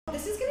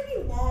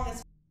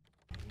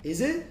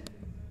Is it?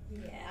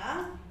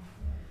 Yeah.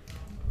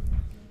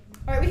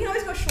 All right, we can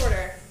always go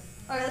shorter.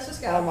 All right, let's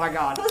just go. Oh my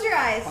God. Close your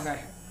eyes. Okay.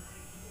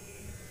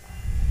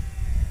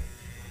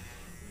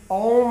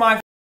 Oh my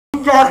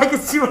God, I can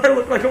see what I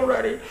look like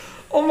already.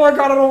 Oh my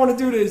God, I don't want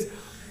to do this.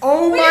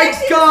 Oh Wait, my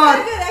actually, God.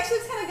 It actually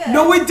looks kind of good.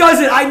 No, it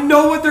doesn't. I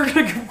know what they're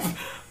going to...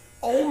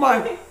 Oh my...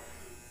 Wait,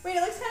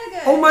 it looks kind of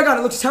good. Oh my God,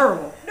 it looks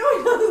terrible. No,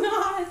 it does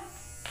not.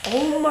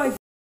 Oh my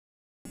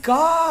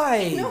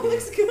God. No, it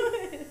looks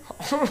good.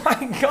 Oh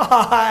my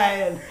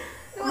God.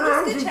 No,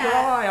 it looks good,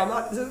 chat. I'm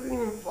not... This isn't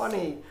even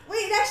funny. Wait,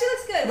 it actually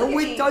looks good. No, Look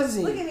at it me.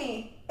 doesn't. Look at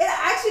me. It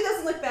actually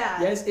doesn't look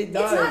bad. Yes, it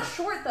does. It's not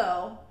short,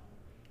 though.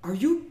 Are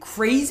you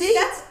crazy?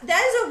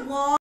 That is a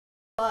long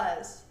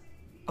buzz.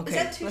 Okay, is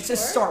that too let's short?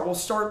 just start.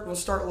 We'll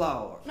start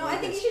low. No, I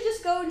think you should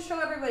just go and show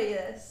everybody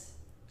this.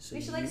 So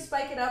We should like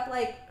spike it up.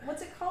 Like,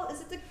 what's it called?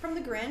 Is it from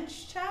the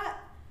Grinch,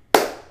 chat?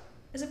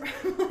 Is it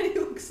from? He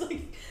looks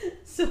like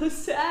so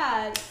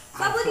sad.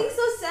 Stop looking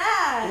so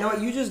sad. You know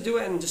what? You just do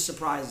it and it just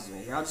surprises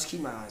me. Here, I'll just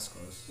keep my eyes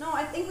closed. No,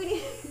 I think we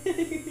need.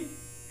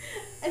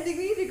 I think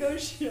we need to go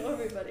show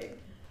everybody.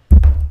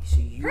 So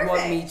you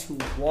want me to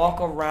walk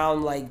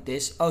around like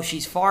this? Oh,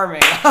 she's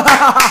farming.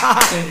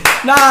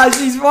 Nah,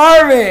 she's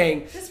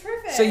farming. That's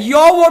perfect. So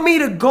y'all want me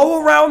to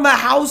go around the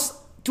house?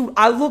 Dude,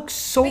 I look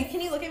so... Wait,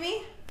 can you look at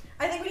me?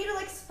 I think we need to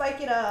like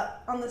spike it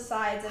up on the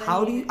sides. And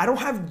How do you... I don't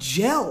have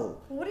gel.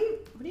 What have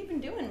you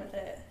been doing with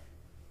it?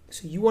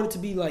 So you want it to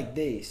be like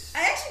this?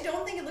 I actually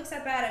don't think it looks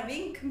that bad. I'm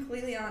being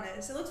completely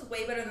honest. It looks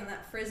way better than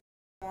that frizzy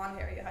blonde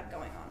hair you had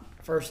going on.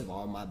 First of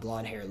all, my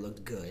blonde hair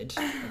looked good,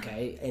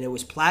 okay? And it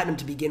was platinum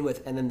to begin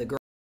with, and then the girl...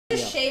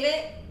 Just shave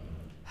it.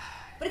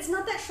 But it's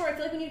not that short. I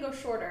feel like we need to go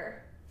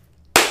shorter.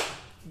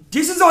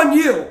 This is on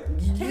you.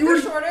 Can we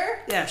go shorter?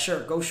 Yeah, sure.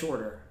 Go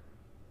shorter.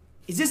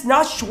 Is this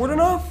not short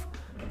enough?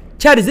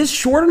 Chad, is this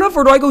short enough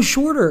or do I go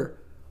shorter?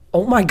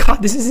 Oh my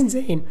God, this is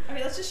insane.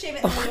 Okay, let's just shave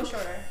it and then go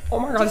shorter. Oh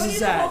my God, this is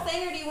sad. Do you want to do the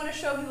whole thing or do you want to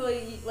show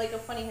people like a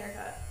funny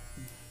haircut?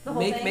 The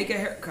whole thing? Make a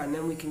haircut and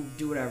then we can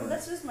do whatever. Well,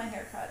 that's just my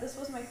haircut. This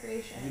was my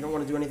creation. You don't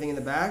want to do anything in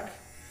the back?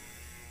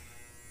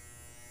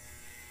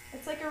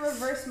 It's like a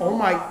reverse mohawk. Oh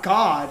my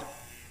God.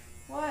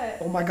 What?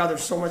 Oh my God,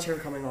 there's so much hair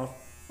coming off.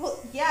 Well,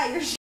 yeah,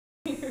 you're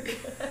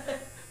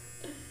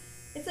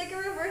It's like a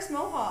reverse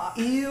mohawk.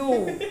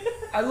 Ew.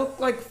 I look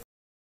like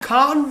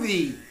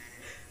Convy.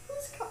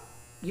 Who's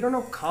You don't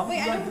know Convy?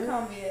 Wait, I know who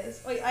Convy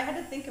is. Wait, I had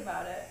to think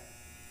about it.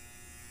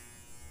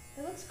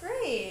 It looks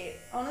great,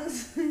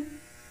 honestly.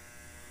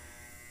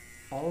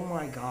 Oh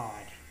my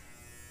God.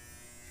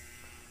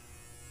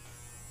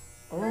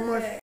 Oh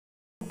Perfect.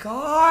 my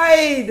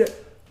God.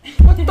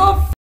 What the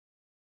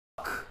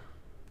fuck?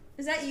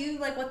 Is that you,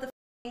 like, what the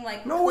f***ing,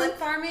 like, No, clip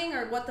farming,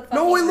 or what the fuck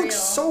No, is it real? looks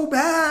so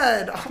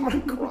bad. Oh my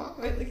God.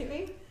 Wait, look at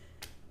me.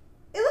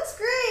 It looks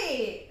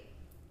great.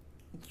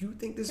 You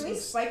think this Can we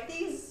spike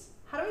these?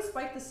 How do we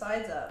spike the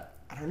sides up?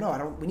 I don't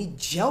know. We need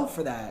gel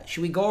for that.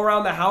 Should we go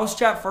around the house,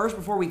 chat, first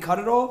before we cut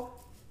it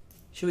all?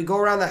 Should we go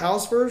around the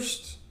house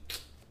first?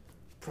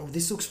 Bro,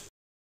 this looks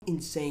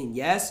insane.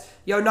 Yes?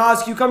 Yo,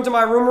 Nas, can you come to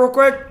my room real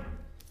quick?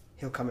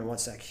 He'll come in 1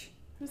 sec.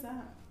 Who's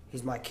that?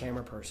 He's my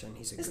camera person.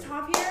 He's a Is good...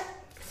 Tav here?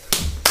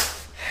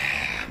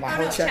 My Oh,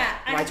 whole no,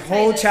 chat. I My have to tell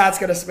whole you this. chat's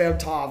gonna spam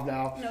Tav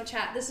now. No,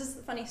 chat. This is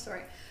the funny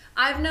story.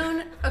 I've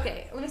known...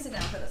 Okay, let me sit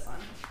down for this one.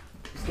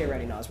 Just get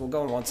ready, Nas. We'll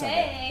go in 1 second.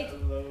 Hey.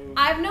 Hello.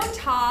 I've known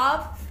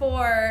Tav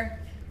for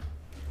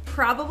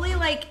probably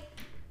like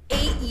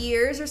 8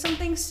 years or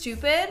something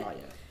stupid. Not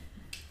yet.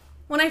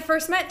 When I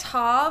first met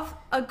Tav,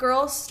 a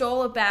girl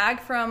stole a bag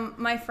from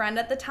my friend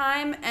at the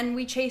time, and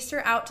we chased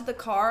her out to the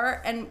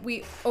car, and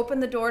we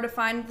opened the door to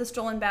find the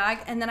stolen bag,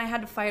 and then I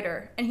had to fight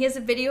her. And he has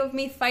a video of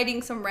me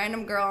fighting some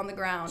random girl on the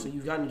ground. So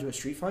you've gotten into a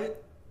street fight?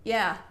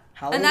 Yeah.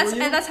 How old were you?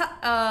 And that's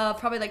how,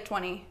 probably like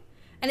 20.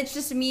 And it's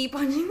just me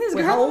punching this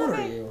girl. Wait, how old in the are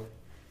face. you?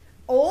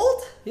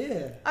 Old?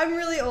 Yeah. I'm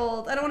really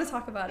old. I don't want to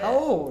talk about it. How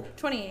old?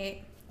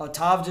 28. Oh,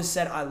 Tav just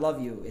said, I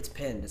love you. It's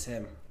pinned. It's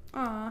him.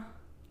 Aw.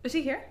 Is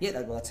he here?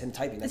 Yeah, well, that's him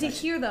typing. Is he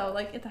here, though,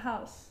 like at the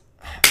house?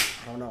 I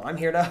don't know. I'm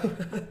here now.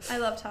 I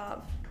love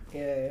Tav.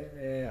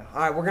 Yeah. All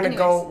right, we're gonna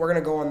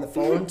go on the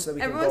phone so that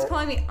we Everyone's can go.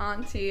 calling me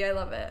auntie. I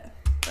love it.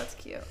 That's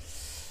cute.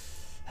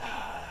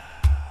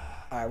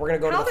 All right, we're gonna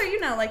go. How old are you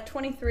now? Like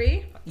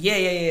 23?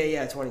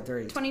 Yeah.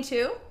 23.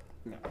 22?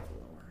 No,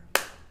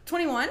 lower.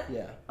 21?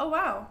 Yeah. Oh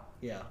wow.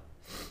 Yeah.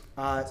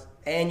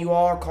 And you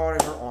all are calling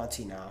her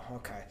auntie now.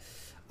 Okay.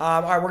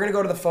 All right, we're gonna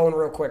go to the phone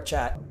real quick,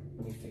 chat.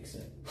 Let me fix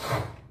it.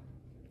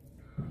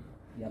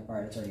 Yep. All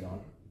right, it's already on.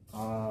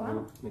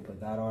 Wow. Let me put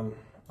that on.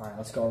 All right,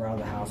 let's go around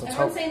the house. Let's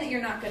Everyone's hope. saying that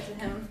you're not good to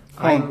him.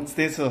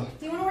 Stay still.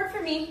 Do you want to work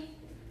for me?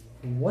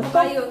 What? I'll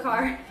buy you a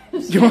car.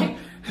 You want?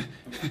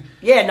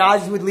 Yeah,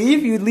 Nas, you would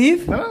leave. You'd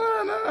leave. No.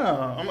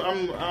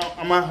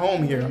 I'm at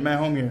home here.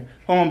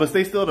 Hold on, but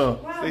stay still though.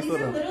 Wow, Stay these still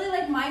are though. literally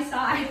like my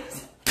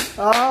size.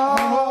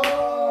 Oh,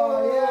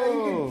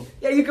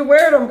 yeah, you can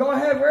wear them. Go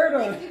ahead, wear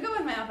them. You go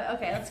with my outfit.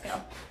 Okay, let's go.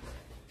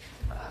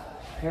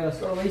 Here, let's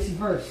go to Lacey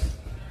first.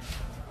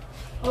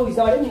 Oh, he's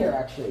not in here,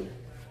 actually.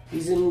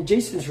 He's in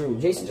Jason's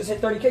room. Jason just hit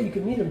 30K. You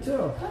can meet him, too.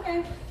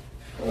 Okay.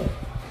 Oh.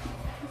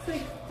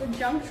 like the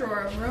junk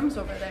drawer of rooms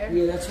over there.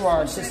 Yeah, that's where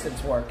our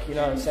assistants work. You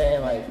know what I'm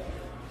saying? Like,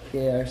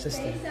 yeah, our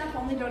assistant. Staff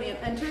only don't even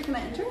enter. Can I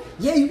enter?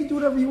 Yeah, you can do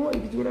whatever you want.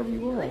 You can do whatever you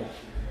want.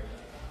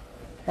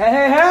 Hey,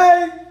 hey,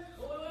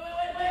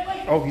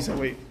 hey! Oh, he said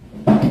wait.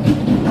 Hey,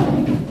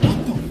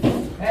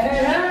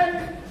 hey,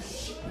 hey!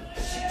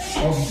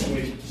 Oh, he said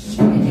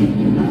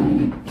wait.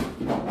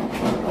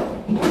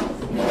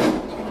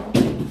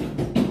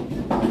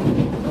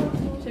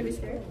 Should I be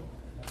scared?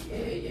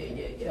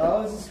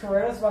 Oh, this is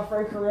Corinna. It's my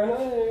friend Corinna.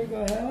 There you go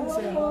ahead and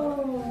say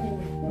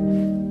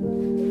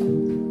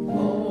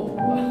Oh,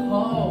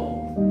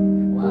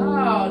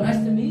 wow, nice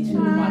to meet you.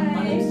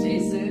 My name's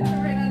Jason.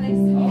 Corinna, nice to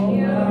meet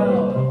you.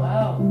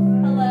 Wow.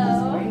 Hello.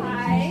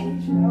 Hi.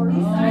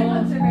 These side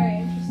hugs are very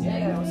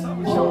interesting.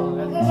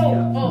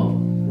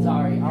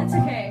 Sorry. That's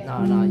okay.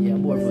 No, yeah,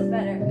 more This is fun.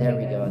 better. There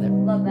we go. There.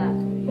 Love that.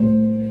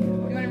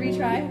 You want to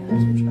retry?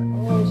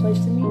 Oh, it's nice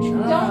to meet you.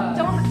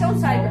 Don't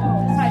side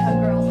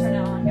hug girls from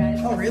now on, guys.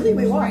 Oh, really?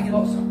 Wait, why?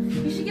 Oh, sorry.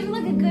 You should give them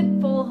like a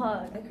good full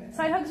hug.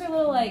 Side hugs are a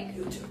little like.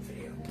 YouTube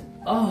video.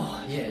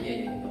 Oh,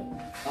 yeah.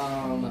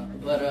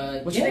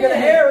 What you think of the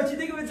hair? What you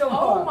think of it so Oh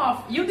far?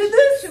 my! You did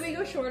this? Should we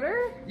go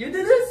shorter? You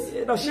did this?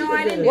 Yeah, no, she No, did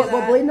I didn't it. do What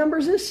that. blade number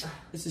is this?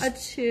 This is A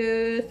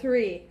 2,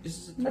 3. this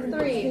is A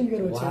 3.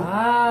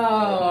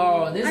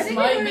 Wow, I this think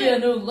might we be were- a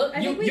new look.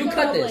 I think we You got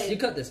cut all this. blade. You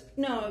cut this.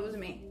 No, it was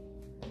me.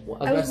 I was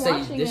was gonna say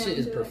watching this him shit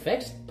is do it.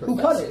 perfect. Who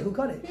cut it? Who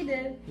cut it? He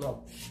did.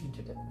 No. You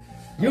took it.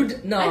 You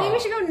did no. I think we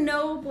should go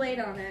no blade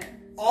on it.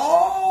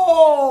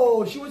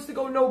 Oh, she wants to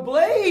go no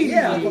blade.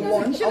 Yeah,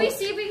 Should we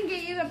see if we can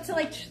get you up to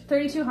like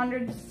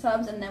 3,200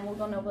 subs and then we'll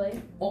go no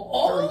blade?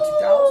 Oh.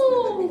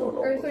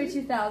 Or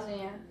 32,000,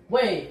 yeah.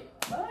 Wait.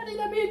 I think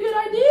that'd be a good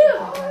idea.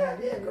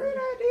 Yeah, great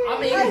idea. I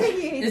mean, I think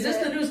he hates is this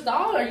it. the new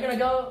style? Or are you gonna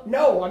go?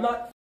 No, I'm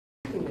not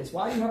f***ing this.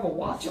 Why do you have a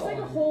watch on? Like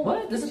a whole.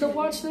 What? This is the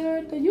watch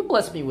that you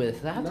blessed me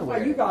with. I have to That's wear.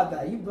 why you got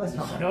that. You blessed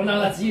me. No,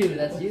 that's you.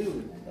 That's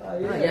you.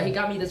 Yeah, he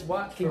got me this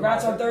watch.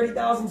 Congrats on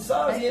 30,000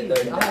 subs. He hit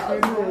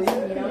 30,000.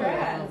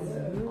 Congrats.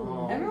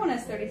 Everyone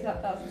has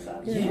 30,000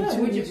 subs. Yeah,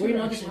 we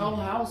know this whole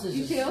house is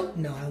You just.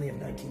 too? No, I only have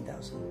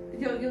 19,000.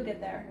 You'll get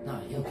there. No,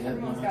 you'll get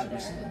Everyone's got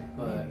 100%.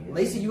 But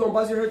Lacey, you gonna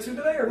buzz your hair too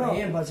today or no? I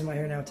am buzzing my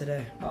hair now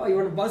today. Oh, you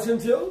wanna buzz him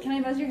too? Can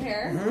I buzz your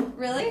hair?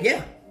 Really?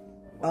 Yeah.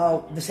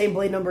 Oh, the same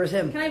blade number as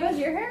him. Can I buzz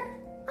your hair?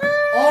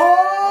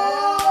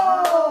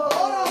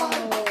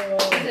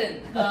 Oh!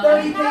 listen,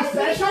 30K He's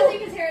special? buzzing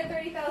his hair at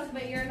 30,000,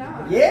 but you're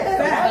not. Yeah.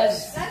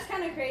 That's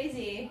kind of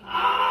crazy.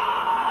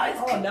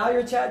 Oh, now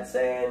your chat's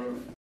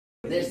saying.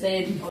 they're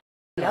saying.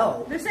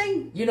 No. They're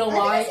saying. You know I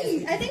why?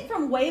 think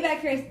from way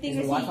back here, I think Is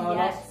I the see Wi-Fi on?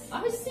 yes.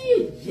 I see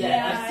it.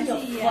 Yeah, I see I a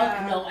see, fuck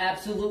yeah. no,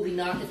 absolutely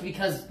not. It's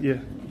because Yeah.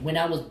 when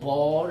I was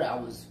bald, I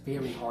was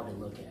very hard to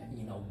look at.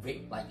 You know,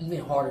 like even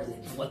harder than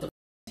what the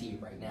f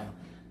is right now.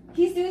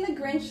 He's doing the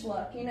Grinch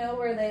look, you know,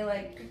 where they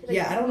like.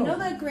 Yeah, I don't You know.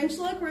 know the Grinch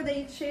look where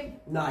they shave.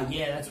 Nah,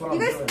 yeah, that's what You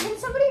I'm guys, doing. can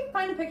somebody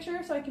find a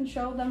picture so I can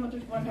show them what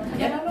I'm talking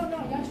Yeah, about? no,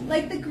 I got you.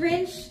 Like the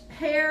Grinch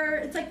hair,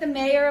 it's like the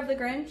mayor of the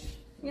Grinch,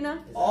 you know?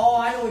 Oh,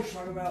 I know what you're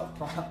talking about.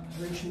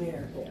 Grinch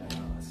Mayor.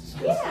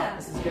 Yeah.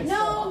 This is good No,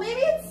 stuff. maybe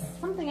it's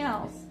something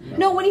else.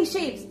 No, when he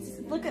shaves.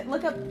 Look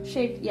up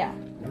shaved. Yeah.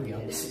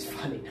 This is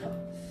funny now.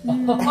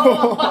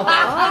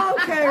 Oh,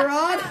 okay,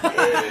 Ron.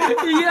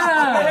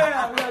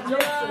 Yeah, we got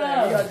jokes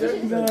today. We got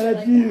jokes No, today.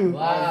 that's you.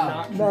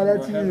 Wow. No,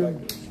 that's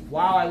you.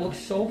 Wow, I look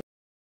so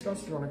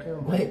disgusted on the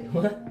camera. Wait,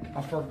 what?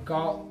 I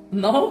forgot.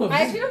 No.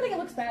 I actually don't think it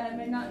looks bad.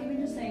 I'm not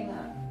even just saying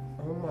that.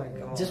 Oh my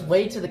god. Just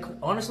wait to the.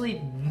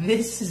 Honestly,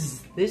 this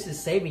is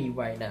saving you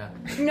right now.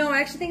 No,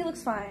 I actually think it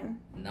looks fine.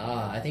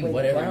 Nah, I think Wait,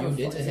 whatever why you the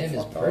did fuck to is him it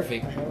is fucked up?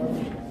 perfect.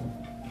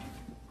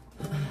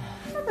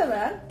 Not that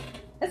bad.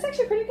 It's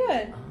actually pretty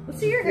good. Let's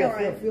see your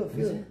hairline. Feel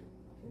it.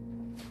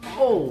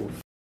 Oh.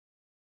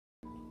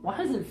 Why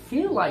does it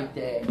feel like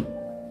that?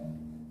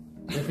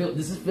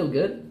 Does this feel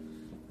good?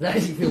 That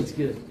actually feels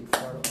good.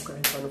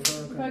 Okay,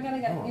 So I gotta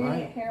get, you're gonna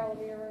get hair all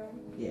over your room.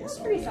 Yeah, That's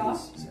so pretty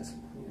soft.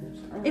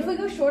 If we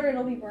go shorter,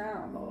 it'll be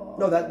brown.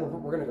 No, that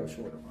we're gonna go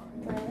shorter.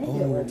 Really?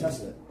 Yeah, we're gonna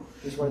test it.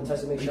 Just want to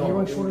test it, make sure. You're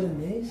going shorter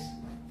than this?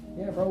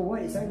 Yeah, bro.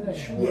 What? It's not even that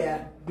short.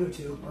 Yeah, do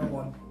two or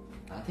one.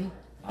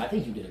 I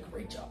think you did a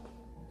great job.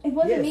 It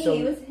wasn't Yeah, me, so-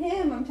 it was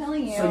him, I'm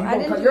telling you. So you I gonna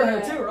didn't cut do your hair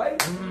it. too,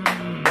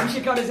 right? You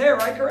should cut his hair,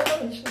 right,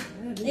 Corinna?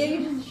 Yeah,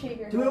 you just shave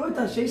your Do hair. it with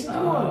us, Jason.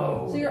 Come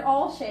on. So you're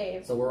all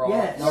shaved. So we're all.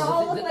 Yes. You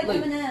all look the- like look,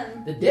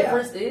 Eminem. The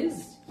difference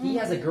is he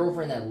has a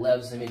girlfriend that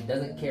loves him and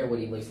doesn't care what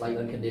he looks like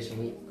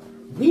unconditionally.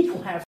 We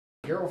don't have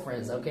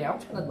girlfriends, okay? I'm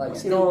trying to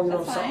like. You know,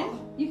 That's fine.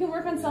 You can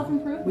work on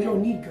self-improvement. We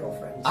don't need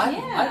girlfriends.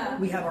 Yeah.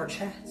 We have our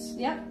chats.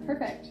 Yep,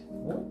 perfect.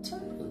 What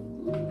type of?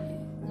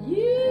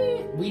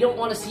 Yeah. We don't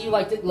want to see you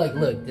like this. Like,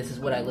 look, this is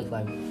what I look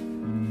like.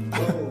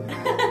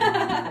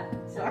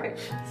 Sorry.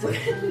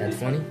 That's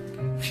funny.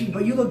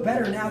 But you look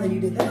better now than you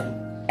did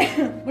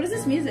then. What is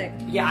this music?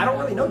 Yeah, I don't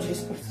really know,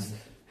 Jason.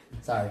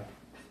 Sorry.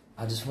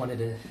 I just wanted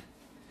to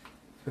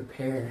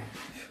prepare.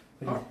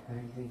 How do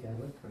you think I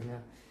look right now?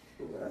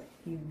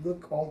 You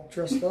look all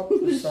dressed up for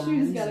The some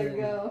shoes reason. gotta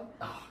go.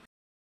 Oh,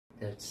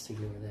 That's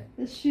sticking over there.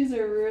 The shoes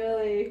are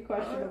really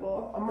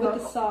questionable I'm with gonna-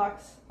 the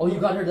socks. Oh, you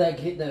got her that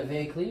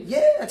Van Cleef?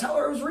 Yeah, tell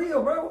her it was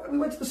real, bro. We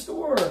went to the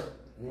store.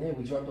 Yeah,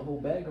 we dropped the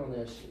whole bag on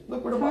that shit.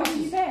 Look where the How much box did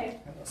you is. pay?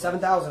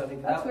 7,000, I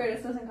think. for That's that weird.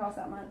 This doesn't cost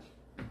that much.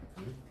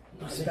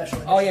 Special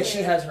one. Oh yeah, she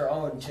has her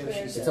own too. She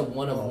It's said. a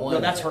one of one. No,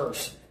 that's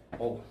hers.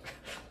 Oh.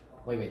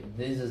 Wait.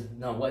 This is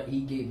not what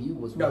he gave you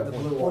was No, one the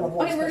of blue one.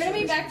 one. Okay, we're gonna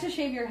be back to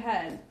shave your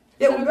head.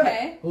 Yeah, Is that we'll be back.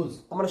 okay? Who's?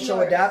 I'm gonna show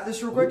Yours. Adapt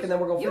this real quick, and then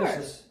we're gonna finish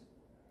Yours. this.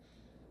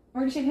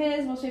 We're gonna shave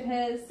his. We'll shave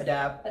his.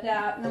 Adapt.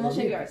 And then we'll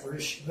shave yours.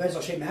 You might as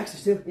well shave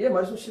Max's too. Yeah,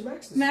 might as well shave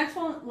Max's. Max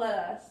won't let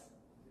us.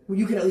 Well,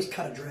 you can at least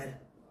cut a dread.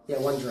 Yeah,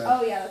 one dread.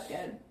 Oh yeah, that's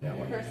good.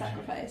 For a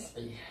sacrifice.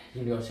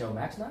 You gonna show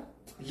Max now?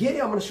 Yeah,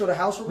 I'm gonna show the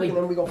house real quick, and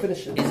then we gonna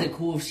finish it. Is it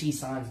cool if she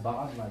signs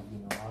Bob? Like, you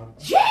know,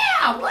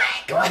 Yeah, what?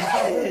 Go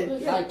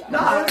ahead. Like,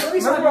 Nah, let me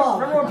sign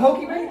Bob. remember when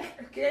Pokemon?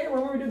 Okay,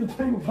 remember we did the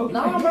thing with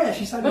Pokemon? No, Yeah,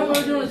 she signed remember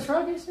it. we were doing the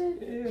truck and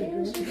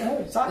shit?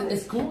 Yeah, sign it.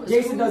 It's cool. It's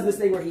Jason cool. does this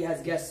thing where he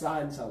has guests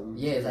sign something.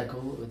 Yeah, is that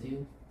cool with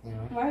you? You know?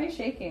 Why are you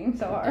shaking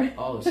so hard?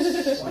 Oh,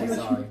 shit. I'm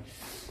sorry.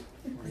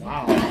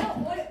 Wow.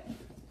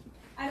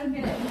 I don't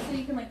get it. So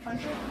you can like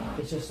punch it.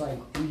 It's just like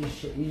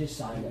you just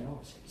sign it.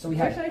 So we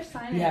Where should I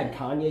sign he it? had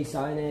Kanye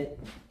sign it.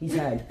 He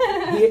had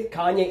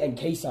Kanye and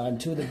K sign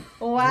two of the.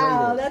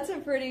 Wow, greatest. that's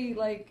a pretty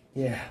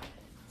Yeah.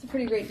 it's a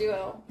pretty great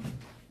duo.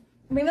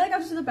 Maybe like I'll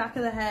just do the back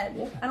of the head.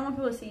 Yeah. I don't want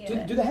people to see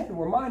it. Do the head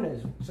where mine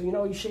is, so you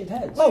know you shaved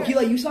heads. Oh, he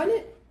let you sign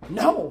it?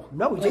 no,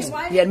 Jason.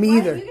 Why, Yeah, me why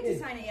either. didn't you get to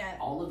sign it yet?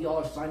 All of y'all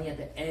are signing at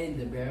the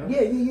end, bro.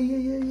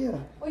 Yeah.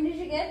 When did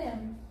you get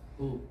him?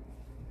 Ooh.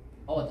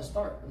 Oh, at the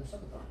start. At the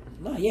second part.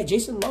 No, yeah,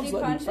 Jason Did loves you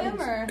letting punch him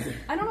friends- or?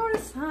 I don't know where to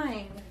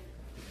sign.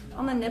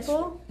 On the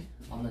nipple?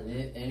 On the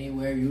nip,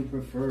 anywhere you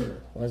prefer.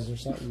 Was there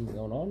something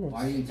going on?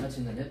 Why are you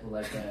touching the nipple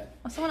like that?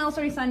 Oh, someone else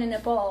already signed a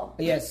nipple.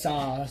 Yes,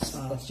 that's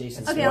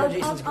Jason's. Okay, one I'll of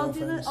Jason's do the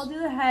girlfriends. I'll do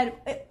the head.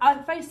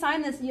 If I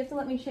sign this, you have to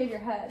let me shave your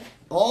head.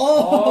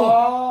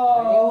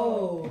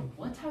 Oh.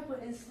 What type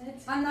of instant?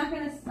 I'm not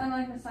gonna sign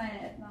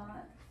it. If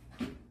not.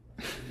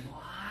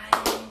 Why?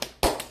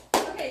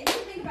 Okay, you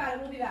can think about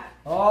it. We'll be back.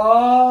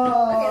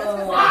 Oh. Okay,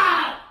 let's go.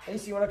 Sign. Hey,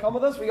 so you wanna come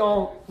with us? We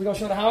gonna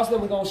show the house, then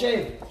we gonna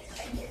shave.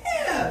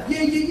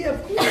 Yeah,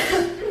 of course.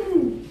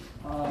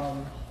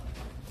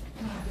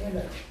 Damn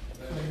it.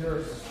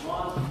 Yours.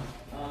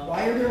 Why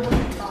are there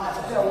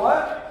Yeah, what?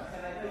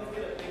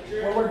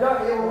 When we're done,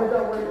 we're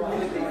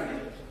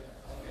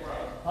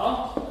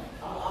Huh?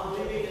 I'm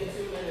leaving in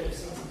 2 minutes.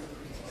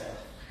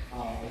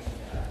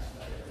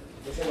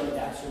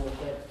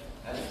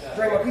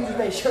 Draymond, can you just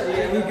make sure?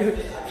 Yeah, we good.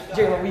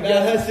 Draymond, we good.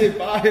 That shit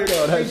fire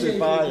though. That shit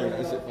fire.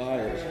 That shit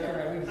fire.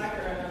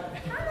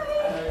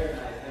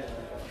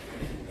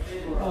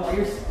 Oh,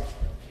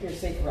 you're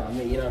safe around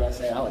me, you know what I'm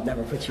saying? I would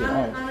never put you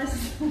on.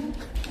 Honestly.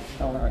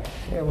 Don't worry.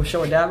 Here, we'll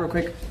show it down real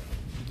quick.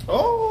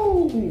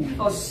 Oh.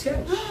 Oh, it's a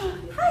sketch.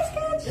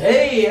 Hi, Sketch.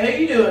 Hey, how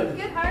you doing?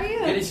 Good. How are you?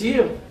 Good to see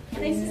you.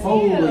 Nice to see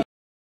Holy you.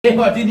 shit,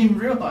 I didn't even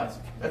realize.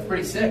 That's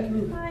pretty sick.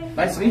 Hi.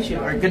 Nice to meet you.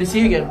 All right, good to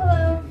see you again.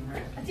 Hello.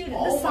 Dude,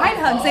 the side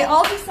hugs. They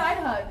all do side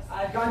hugs.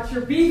 I got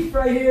your beef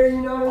right here,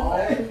 you know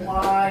what I'm saying? Oh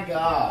my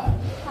god.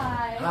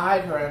 Hi. Hi,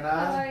 How Corinna.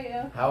 are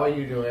you? How are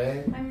you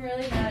doing? I'm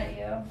really mad at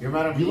you. You're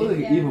mad at You me? look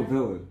like an evil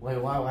villain. Wait,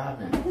 what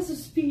happened? This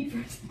is speed.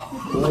 I'm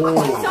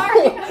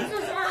sorry. I'm so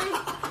sorry.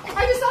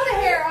 I just saw the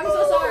hair. I'm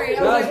so sorry.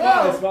 I was like,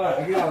 whoa.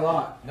 fine. I get a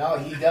lot. No,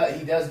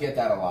 he does get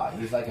that a lot.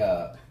 He's like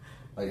a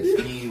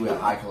speed with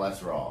high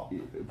cholesterol.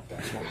 You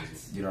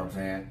know what I'm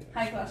saying?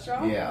 High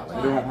cholesterol? Yeah, I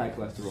don't have high just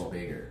cholesterol.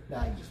 bigger.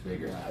 Nah, Just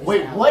bigger. It's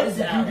Wait, out. what It's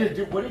did out. you just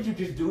do? What did you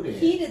just do to him?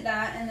 He did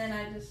that, and then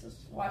I just was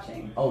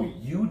watching. Oh,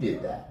 you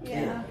did that.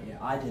 Yeah. Yeah,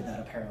 I did that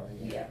apparently.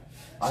 Yeah.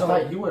 I So-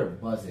 thought you were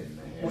buzzing,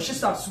 man. Well, shit,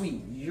 stop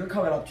sweet. You're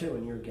coming up too,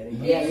 and you're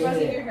getting. Yeah, You yeah,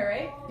 buzzing yeah. your hair,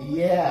 right?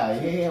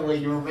 Yeah. Well,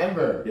 you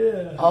remember?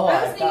 Yeah. Oh, I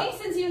I was thinking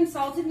thought. since you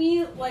insulted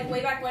me, like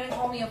way back when and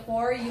called me a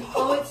whore, you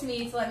owe it to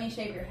me to let me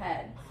shave your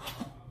head.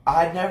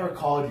 I never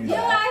called you You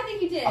know what? that. I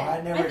think you did.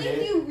 I never think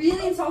did. you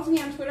really insulted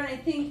me on Twitter, and I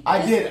think I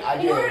just did.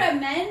 In order to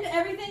amend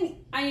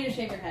everything, I need to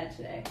shave your head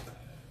today.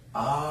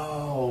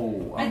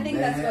 Oh, I think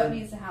that's man. what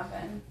needs to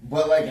happen.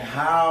 But like,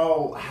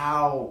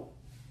 how?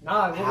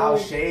 Nah, How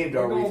shaved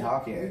are we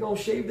talking? We're gonna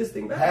shave this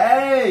thing back.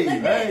 Hey,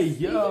 Like hey, this.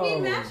 yo. You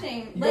can be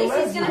matching. You go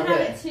Lacey's gonna matching.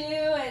 have Okay. it too,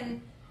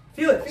 and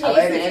Feel it. Yeah. Oh,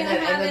 and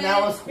then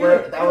that will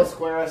square. That will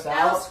square us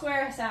that'll out.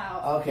 square us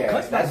out. Okay,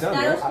 Cuts that down.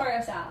 That'll square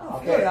us out.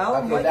 Okay, Good,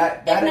 Alan. okay, Like-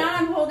 that If is-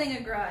 not, I'm holding a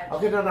grudge.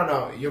 Okay,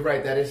 no. You're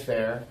right. That is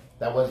fair.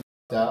 That was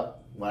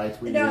up when I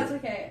tweeted. No, it's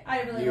okay.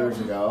 I really Years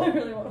won't. ago. I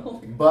really want to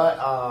hold it.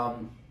 But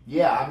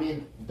yeah. I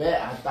mean,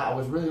 I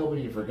was really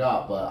hoping you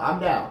forgot, but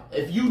I'm down.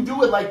 If you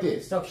do it like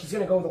this. No, she's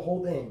gonna go the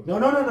whole thing. No.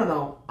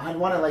 I'd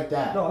want it like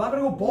that. No, I'm not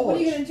gonna go bald. What are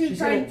you gonna do? She's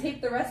Try gonna- and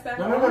tape the rest back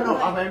No.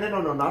 on? I mean,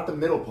 no, not the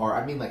middle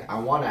part. I mean, like, I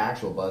want an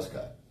actual buzz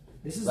cut.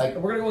 This is Like,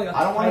 we're gonna go like.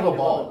 I don't want to go tiny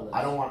bald. bit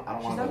I don't want She's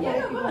to not go gonna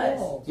Yeah, bald. go buzz.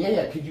 bald.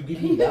 Yeah. Could you give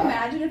Can me you that?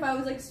 imagine if I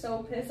was like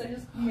so pissed I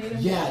just made him?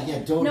 Yeah.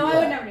 Don't. No, do I that.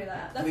 would never do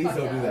that. That's Please fucked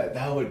don't up. do that.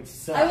 That would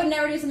suck. I would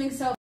never do something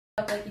so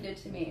up like you did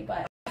to me,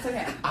 but it's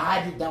okay.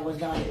 I did. That was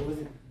not. It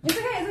wasn't. It's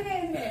okay. It's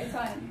okay. It's okay. It's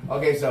fine.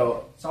 Okay,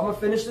 so So I'm gonna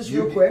finish this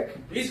You- real quick.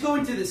 He's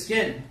going to the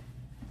skin.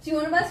 Do you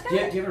want a buzz cut? Do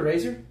you have a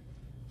razor?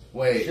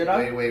 Wait, Should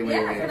I? wait.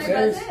 Yeah, can I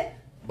buzz it?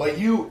 But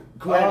you,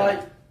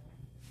 Corinna,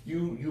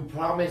 you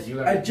promised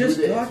you're gonna do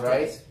this,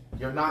 right? This.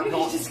 You're not You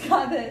going. just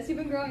got this. You've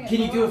been growing it.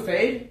 Can you do a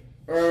fade?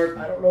 Or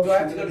I don't know do I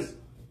have if to go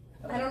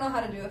to... I don't know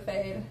how to do a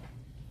fade.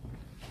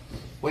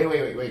 Wait,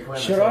 Corinna.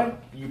 Should so I?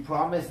 You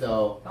promised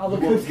though. I'll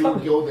look you'll who's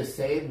coming. go the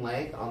same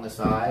length on the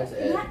sides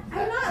as, I'm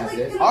not as like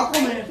this. gonna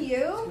prank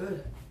you.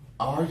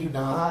 Are you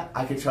not?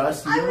 I can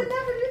trust you. I would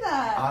never do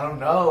that. I don't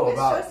know It's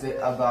about just-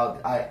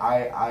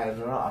 I don't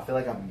know. I feel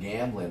like I'm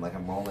gambling, like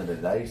I'm rolling the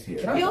dice here.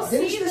 You'll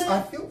finish see this? the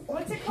I feel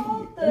what's it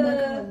called?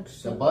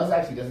 The buzz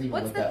actually doesn't even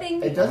What's look the that.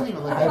 thing? It doesn't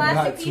even The look that.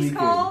 plastic piece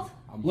called?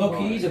 Low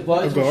key, the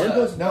buzz. A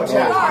guard? No, The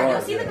chat. guard.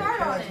 You'll see the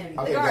guard on it. Okay, The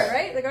guard, but-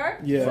 right? The guard.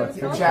 Yeah. That's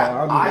what it's Chat.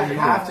 called? I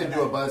have to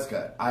do a buzz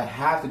cut. I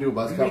have to do a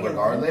buzz cut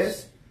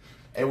regardless.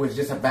 It was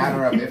just a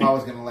matter of if I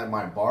was gonna let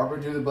my barber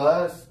do the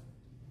buzz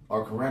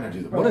or Corinna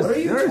do the buzz. What is What are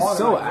you You're talking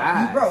so about?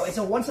 ass. Bro, it's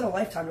a once in a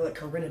lifetime to let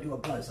Corinna do a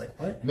buzz. Like,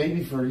 what?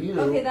 Maybe for you,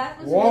 Okay, that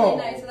was Whoa.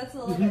 really nice. So that's a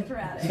little bit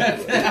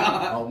dramatic.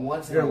 a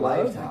once in a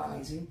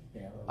lifetime.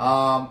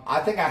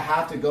 I think I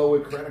have to go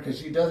with Corinna because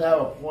she does have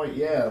a point.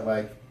 Yeah,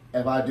 like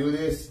if I do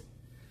this,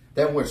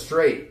 then we're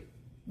straight,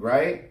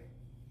 right?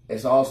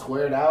 It's all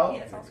squared out. Yeah,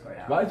 it's all squared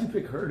out. Why did you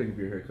pick her to give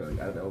you a haircut? Like,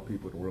 out of all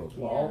people in the world.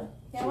 Well,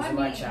 Yeah, she why was in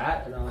my me?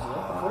 chat, and I was like,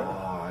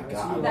 Ah, I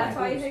got That's it.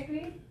 why you picked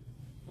me?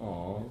 Aww.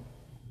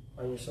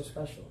 oh, you're so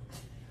special.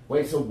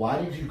 Wait, so why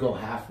did you go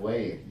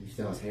halfway if you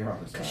still has hair on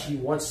the Because side? she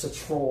wants to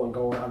troll and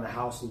go around the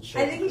house and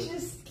shit. I think you should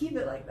just keep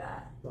it like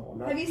that. No, I'm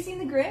not. Have you seen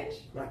The Grinch?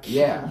 not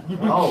Yeah.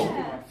 Oh,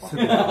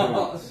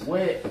 Yeah.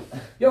 wait.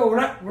 Yo, we're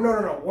not.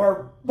 No. We're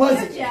Do you buzzing.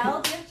 have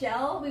gel? Do you have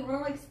gel? We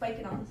weren't like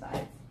spiking on the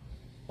sides.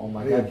 Oh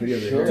my Yeah, god, video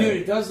you of sure? the Dude,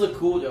 it does look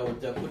cool though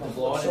with the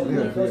blonde and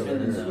Yeah, the, video and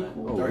of then it.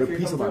 the Oh, dark good hair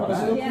piece of comes my out.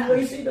 Does it look Yeah. cool,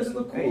 Lacey? Does it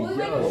look cool? Hey, Well,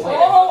 we yo. went-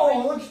 Oh,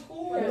 it looks cool.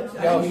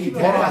 Yo, he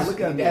Look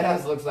at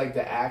deadass looks like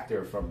the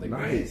actor from The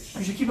Nice.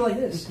 You should keep it like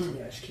this.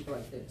 Yeah, just keep it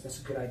like this. That's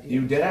a good idea.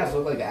 You deadass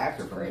look like the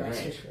actor from The Great Grinch.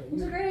 idea.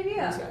 It's a great He's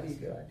idea. got these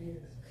good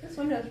ideas. This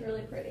window's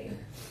really pretty.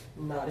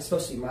 Nah, it's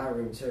supposed to be my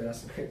room too.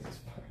 That's the craziest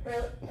part.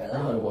 Really?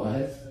 Oh, it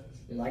was?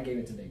 And I gave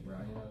it to Big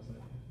Brian. I was like,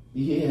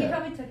 He Yeah.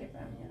 probably took it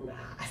from you. nah,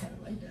 I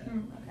don't like that.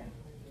 Okay.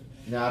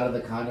 Now, out of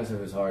the kindness of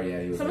his heart,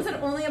 yeah, he was. Someone said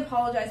only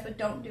apologize, but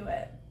don't do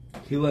it.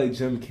 He like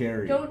Jim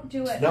Carrey. Don't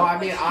do it. No, I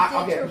Like mean, she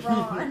I- did okay. to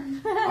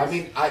Ron. I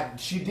mean,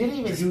 she didn't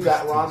even do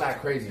that long,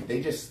 that crazy. They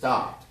just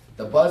stopped.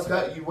 The buzz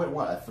cut, you went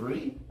what, a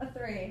 3? A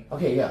 3.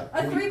 Okay, yeah.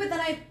 A 3, but then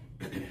I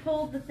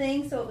pulled the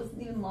thing so it was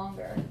even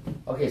longer.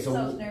 Okay, So so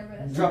I was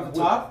nervous. Drop the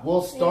top.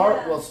 we'll start.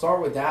 Yeah. We'll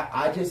start with that.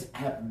 I just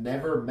have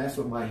never messed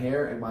with my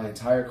hair in my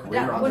entire career.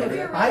 Yeah, on what if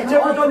Twitter. you're I've really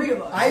never ugly?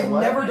 done. I've What?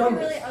 never You're done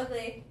really this.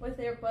 ugly with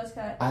your buzz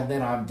cut. And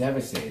then I'm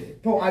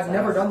devastated. Bro, I've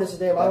never done this a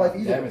day in my life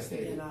either.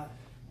 Devastated. And,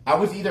 I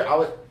was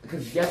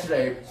because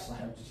yesterday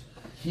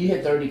he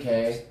hit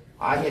 30K.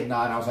 I hit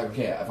 9. I was like,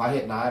 okay, if I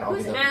hit 9, I'll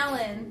Who's get the.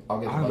 Alan? I'll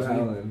get the I'm buzz.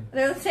 Alan.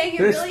 They're saying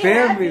you're They're really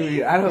spamming happy.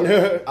 me. I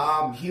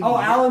don't. He, oh,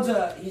 Alan's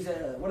he's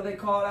a, what do they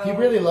call it? He Alan?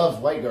 really loves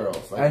white girls.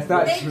 Like, That's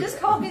not They true. just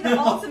called me the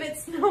ultimate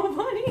snow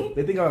bunny.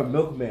 They think I'm a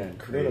milkman.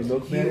 You know what a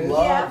milkman He is?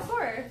 loves- Yeah, of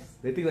course.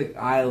 They think like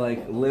I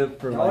like live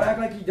for Don't act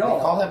like. like you We don't.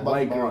 call him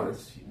Bucky White Barnes.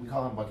 girls. We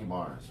call him Bucky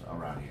Barnes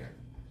around here,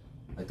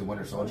 like the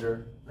Winter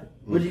Soldier.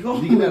 What do you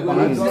call Do you get that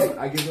him? vibes?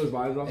 I get those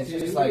vibes off It's to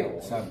you. just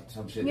like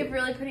some shit. You have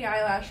really pretty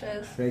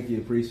eyelashes. Thank you,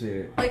 appreciate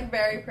it. Like,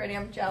 very pretty.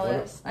 I'm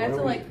jealous. I have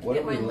to, like,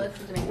 get my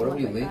lifted to make What it are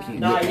we look like linking?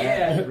 Nah, that.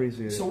 yeah.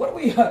 Appreciate it. So what are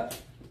we?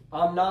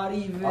 I'm not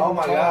even. Oh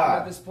my talking God.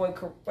 At this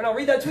point, wait, no,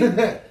 read that tweet.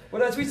 What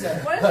did that tweet say?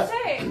 What does it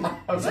say? I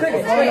What don't does it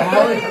know say?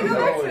 How Go did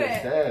back what to it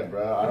it. said,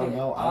 bro. I don't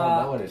know. I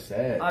don't know what it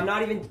said. I'm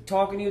not even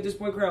talking to you at this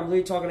point, Corinna. I'm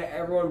literally talking to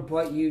everyone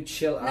but you.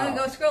 Chill No, out.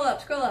 go scroll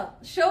up, scroll up.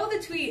 Show the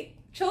tweet.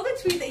 Show the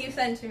tweet that you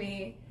sent to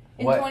me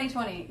in What?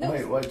 2020. No,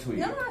 Wait, what tweet?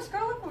 No,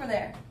 scroll up over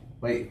there.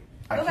 Wait.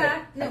 I Go can't,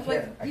 back. No, I wait,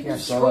 can't, I you can't can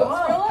scroll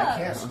up. scroll up. I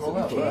can't scroll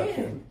up. Look.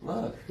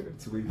 Look.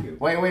 It's weekend.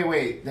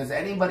 Wait. Does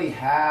anybody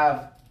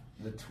have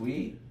the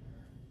tweet?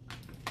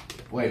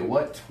 Wait,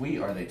 what tweet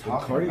are they Did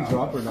talking Cardi about?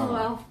 drop or Oh, not?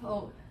 well.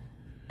 Oh.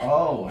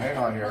 Oh, hang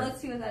on Well, here. let's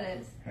see what that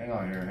is. Hang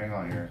on here.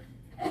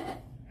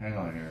 Hang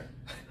on here.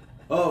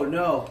 Oh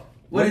no.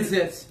 What is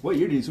this? What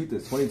year did you tweet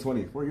this?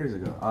 2020, 4 years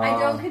ago. I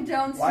don't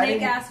condone why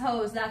snake didn't- ass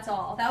hoes. That's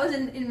all. That was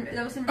in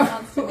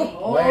response to me.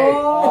 Wait.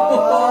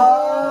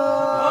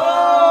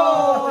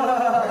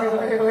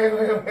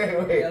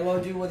 Wait. Hello,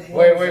 dude, with hands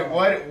Wait,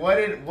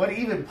 on. what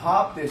even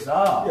popped this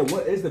up? Yeah,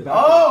 what is the back?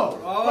 Oh!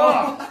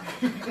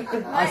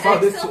 My saw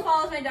ex this still too.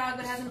 follows my dog,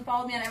 but hasn't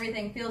followed me on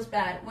everything. Feels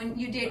bad. When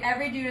you date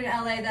every dude in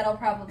LA, that'll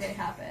probably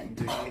happen.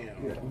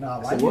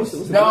 Nah, So what's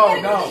the No,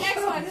 We gotta go to no. the next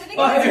one. 'cause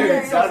I think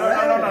it's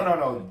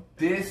No.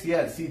 This,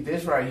 yeah, see,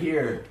 this right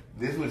here,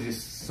 this was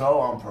just so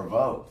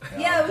unprovoked.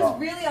 Yeah, it was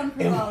really It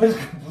unprovoked. was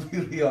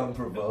completely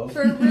unprovoked.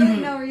 For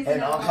really no reason.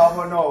 And at on all. top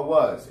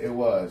of it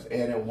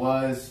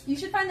was. You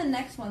should find the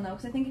next one though,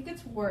 because I think it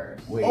gets worse.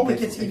 Wait, Oh, it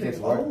gets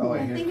even- worse. oh. Wait,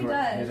 I think it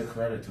here's does. a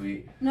Corinna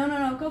tweet.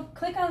 No. Go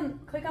click on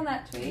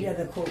that tweet. Yeah,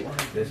 the quote line.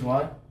 This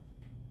one.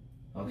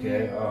 Okay. I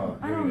Here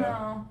don't we go.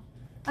 know.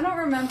 I don't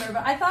remember,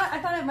 but I thought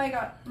it might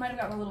have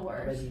gotten a little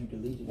worse. Maybe you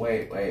deleted it.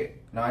 Wait.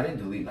 No, I didn't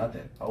delete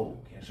nothing. Oh,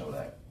 can't show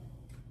that.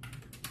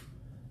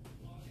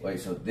 Wait,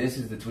 so this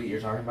is the tweet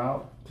you're talking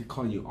about? Keep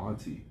calling you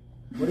auntie.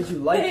 What did you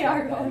like? They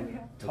are about calling it? me.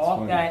 Talk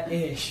funny. that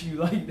ish. You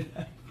like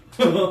that?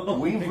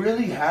 We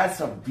really had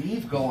some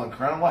beef going,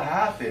 Crown. What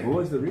happened? What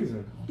was the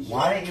reason?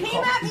 Why didn't you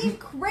Came call? at me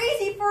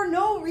crazy for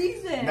no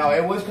reason. No,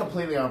 it was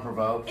completely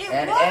unprovoked. It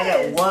and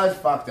it was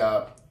fucked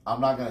up.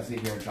 I'm not gonna sit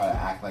here and try to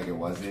act like it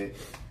wasn't.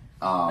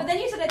 But then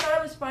you said I thought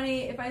it was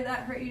funny. If that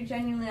hurt you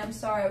genuinely, I'm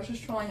sorry. I was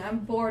just trolling. I'm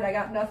bored. I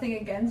got nothing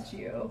against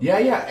you. Yeah,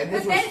 and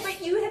this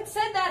But you had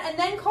said that and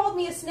then called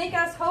me a snake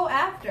ass hoe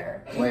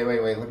after. Wait.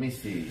 Let me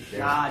see. There's...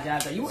 Nah,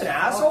 Dad, you an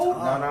asshole?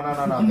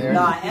 No. There's...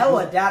 Nah, Elle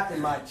adapted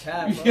my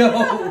chat, bro.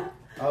 Yo.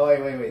 Oh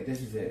wait.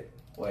 This is it.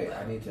 Wait,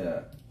 I need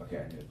to. Okay,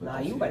 I need to put. Nah,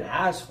 this you here. an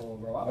asshole,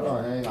 bro. Hold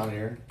on, hang on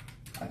here.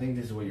 I think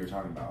this is what you're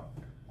talking about.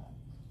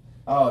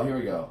 Oh, here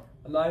we go.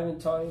 I'm not even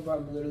talking about.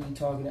 I'm literally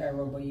talking to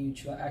everyone but you.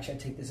 Actually, I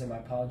take this in my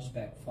apologies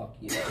back. Fuck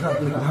you.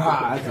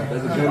 That's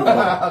a good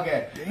one.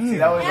 Okay. See,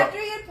 that was.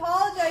 After you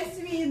apologized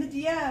to me in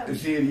the DM.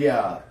 See,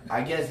 yeah.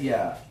 I guess,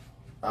 yeah.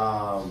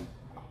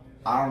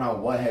 I don't know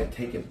what had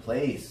taken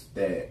place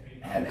that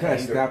had Kinda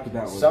snapped at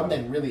that one.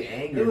 something really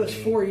angered It was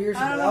me. 4 years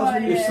ago. I don't That know was what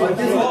when it you is. were But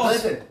this so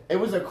was, listen, it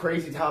was a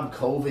crazy time.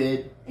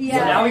 COVID. Yeah.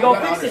 So now we You gonna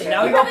gotta fix it. understand-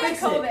 Now we You gonna probably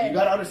fix had it. COVID. You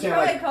gotta understand, You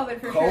like, probably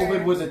had COVID for COVID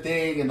sure. was a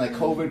thing, and like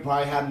COVID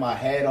probably had my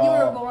head You were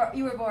all. bored.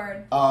 You were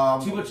bored.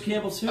 Too much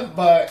Campbell soup.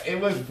 But it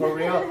was for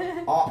real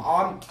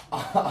on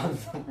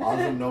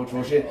some no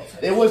troll shit.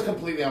 It was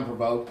completely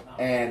unprovoked,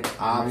 and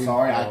I'm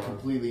sorry.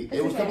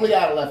 It was completely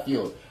out of left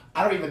field.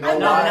 I don't even know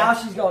No, why. now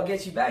she's gonna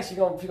get you back. She's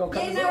gonna cut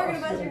Yeah, us now we're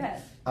off. gonna buzz your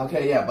head.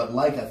 Okay, yeah, but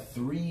like a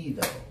 3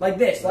 though. Like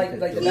this, like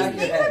the He's back of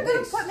your head.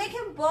 This. Make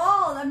him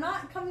bald. I'm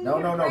not coming No,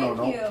 here no, to no, break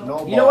no, no, you.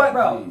 no. You know what,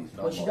 bro? Please,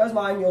 no When she ball. does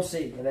mine, you'll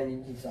see, and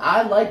then you stop.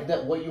 I like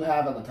that what you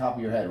have on the top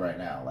of your head right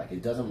now. Like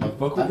it doesn't look.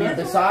 Fuck I with mean, that?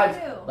 besides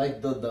That's what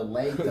like the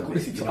length of What are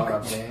it, you you know what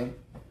I'm talking saying?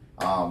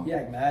 Yeah,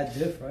 like mad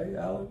diff, right,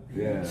 Alan?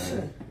 Yeah.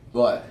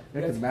 But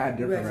It's mad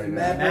different right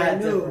mad now. Mad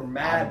new. different,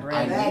 mad I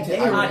brand. need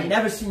to- I've I need-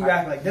 never seen you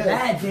act like this.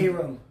 Mad day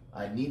room.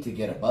 I need to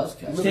get a buzz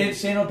cut.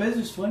 Stay no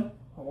business, twin.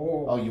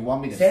 Oh, you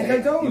want me to Stand say?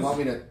 like those. You want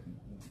me to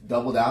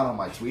double down on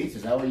my tweets?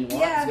 Is that what you want?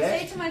 Yeah, Sketch?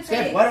 say it to my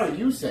Sketch, face. why don't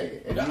you say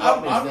it? If you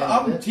want me to stand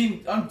on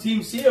this- I'm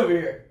team C over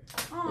here.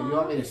 if you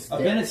want me to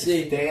I've been at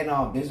sea. stand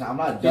on business, I'm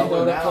not Can't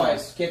doubling throw it down.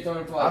 twice. Can't throw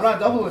it twice. I'm not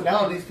doubling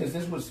down on these because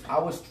this was I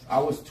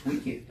was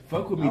tweaking.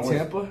 Fuck with me,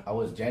 Tampa. I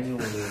was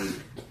genuinely,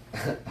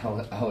 I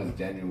was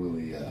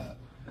genuinely.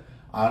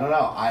 I don't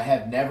know. I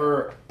have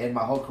never in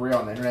my whole career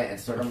on the internet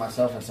inserted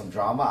myself in some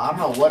drama. I don't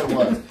know what it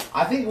was.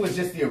 I think it was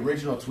just the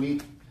original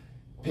tweet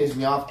pissed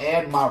me off,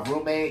 and my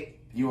roommate.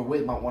 You were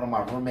with one of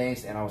my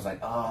roommates, and I was like,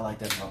 oh, like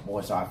that's my boy,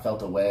 so I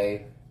felt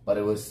away, but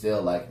it was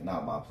still like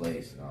not my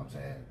place. You know what I'm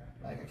saying?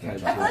 Like I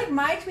can't. I feel like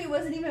my tweet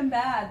wasn't even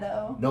bad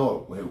though.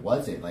 No, it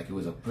wasn't. Like it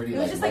was a pretty. It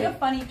was just like a late-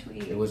 funny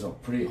tweet. It was a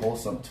pretty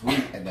wholesome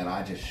tweet, and then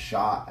I just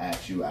shot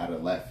at you out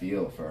of left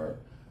field for.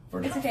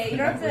 It's okay. You for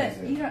don't no have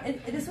to. reason. You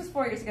don't. This was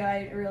 4 years ago.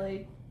 I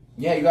really.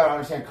 Yeah, you gotta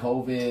understand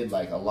COVID.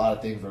 Like a lot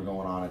of things were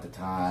going on at the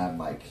time.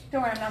 Like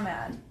Don't worry, I'm not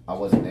mad. I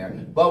wasn't there,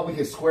 but we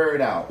could square it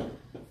out.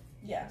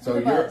 Yeah. So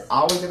with a buzz.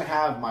 I was gonna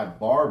have my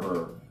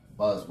barber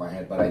buzz my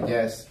head, but I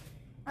guess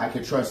I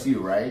could trust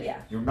you, right?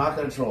 Yeah. You're not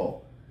gonna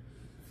troll.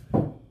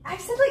 I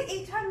said like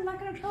 8 times I'm not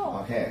gonna troll.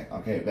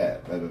 Okay,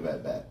 bet.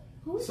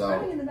 Who's So-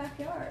 running in the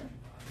backyard?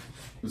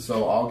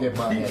 So I'll get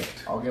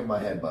my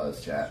head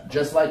buzz, chat.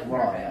 Just like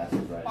Ron has it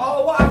right now.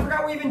 Oh, well, I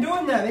forgot we even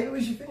doing that. Maybe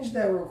we should finish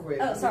that real quick.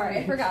 Oh, sorry,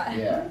 I forgot.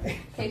 Yeah,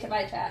 Okay,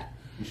 bye, chat.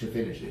 you should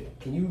finish it.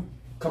 Can you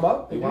come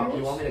up? You want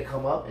me to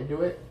come up and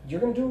do it? You're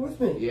gonna do it with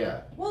me.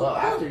 Yeah. Well, Well,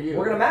 after you.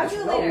 We're gonna match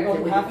We'll it. do No, it we're later. gonna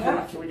Can do we, half and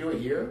half. can we do it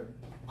here?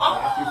 Oh,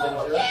 After you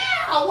finish it?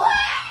 yeah, what?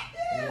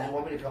 And then you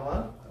want me to come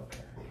up?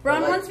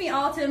 Ron Like- wants me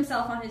all to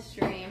himself on his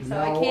stream, so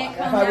I No, can't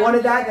come if down. I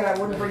wanted that, then I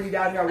wouldn't bring you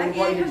down here. I I wouldn't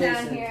want can't you to come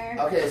down Jason. here.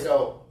 Okay,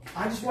 so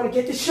I just want to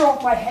get this shit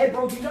off my head,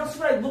 bro. Do you know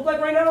what I look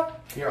like right now?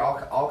 here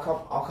I'll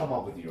come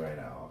up with you right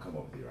now. I'll come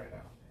up with you right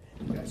now.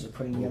 You guys are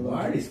putting me a little.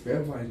 Why did he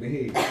spell my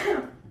name?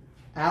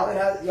 Alan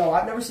has, yo,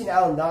 I've never seen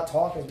Alan not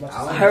talk as much as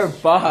Alan have is-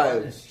 five.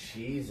 Alan is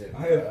cheesing.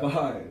 I have bro.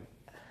 5.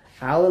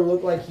 Alan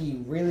looked like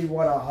he really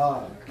want a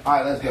hug. All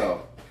right, let's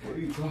go. What are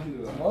you talking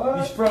about? What?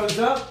 He's froze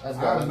up. Let's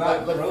go. I'm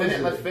not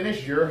frozen. Let's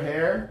finish your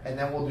hair, and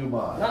then we'll do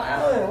mine. Not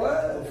Alan.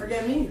 What?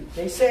 Forget me.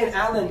 They saying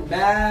Alan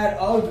bad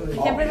ugly.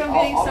 I can't believe I'm I'll-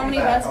 getting I'll so be many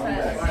back, buzz I'll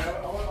be cuts. back.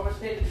 I'm gonna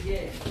stay to the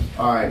game.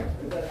 All right.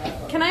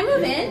 Can I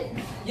move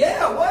in?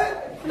 Yeah.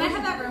 What? Can I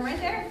have that room right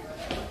there?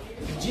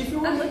 G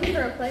Fuel? I'm looking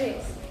for a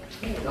place.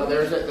 No,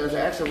 there's an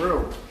extra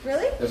room.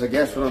 Really? There's a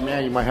guest room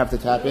there. You might have to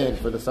tap in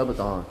for the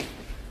subathon.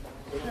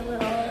 I will all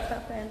that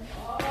stuff in.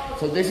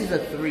 So this is a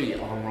 3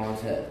 on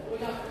Ron's head.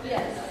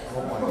 Yes.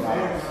 Oh my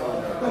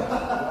god.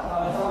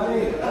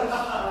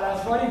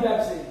 That's funny,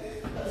 Pepsi.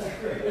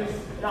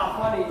 It's not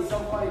funny. It's so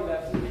funny,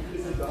 Pepsi.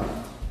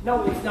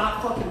 No, it's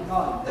not fucking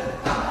done.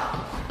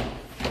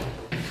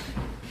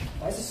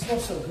 Why does it smell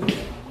so good?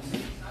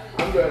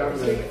 I'm good.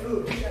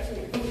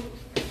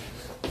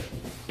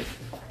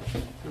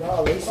 You know,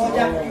 Oh, Lacey's Oh,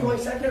 Dad, are you going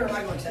second or am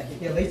I going second?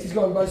 Yeah, Lacey's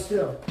going buzz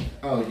too.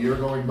 Oh, you're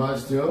going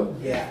buzz too?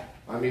 Yeah.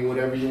 I mean,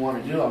 whatever you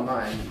want to do. I'm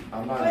not in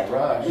a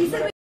rush.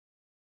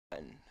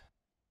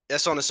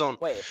 It's on its own.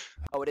 Wait.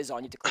 Oh, it is on.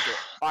 You have to click it.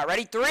 All right,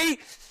 ready? 3,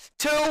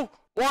 2,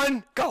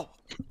 1, go.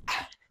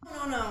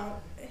 No.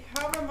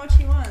 However much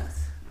he wants.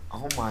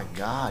 Oh my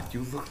God,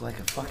 you look like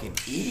a fucking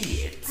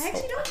idiot. I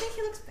actually don't think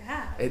he looks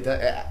bad.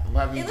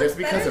 I mean, It just looks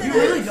because better of than You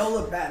really this. don't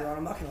look bad, Ron.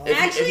 I'm not gonna lie.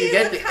 Actually, you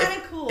look the-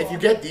 kinda cool. If you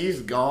get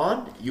these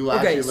gone, you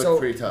Okay, actually so look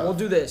pretty tough. we'll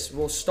do this.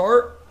 We'll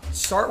start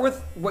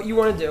with what you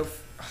want to do.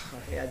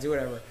 Yeah, do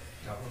whatever.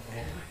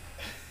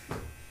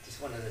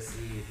 Just wanted to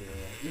see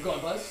if you going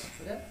buzz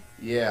for that?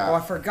 Yeah. Oh,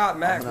 I forgot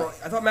Max. Bro.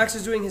 I thought Max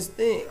was doing his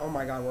thing. Oh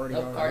my God, we're already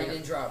Nope, going. Cardi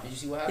didn't drop. Did you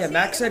see what Yeah, happened?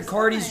 Max said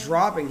Cardi's fine.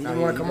 dropping. He No,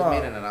 didn't want to come just up.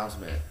 made an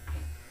announcement.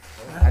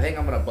 I think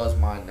I'm gonna buzz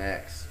mine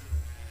next.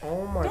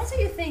 Oh my. Don't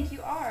say you think you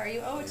are.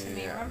 You owe it to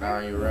me, Yeah,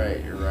 remember? no, you're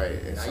right. You're right.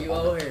 It's Now you the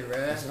over here,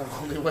 It's bruh. the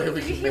only way we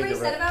Did you can hear make what he it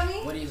said right. about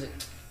me? What do you say?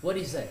 What do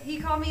you say? He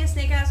called me a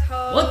snake ass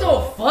hoe. What the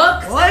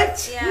fuck?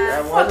 What? Yeah.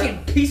 That wasn't-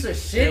 Fucking piece of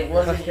shit. It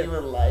wasn't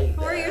even like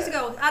 4 that. years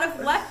ago, out of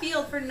left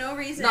field for no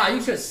reason. Nah,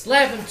 you should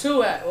slap him too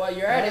while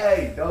you're at it.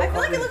 Hey, don't I feel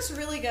call like me- it looks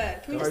really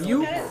good. Can we Are just you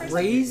look at it for a second?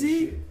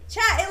 crazy?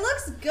 Chat, it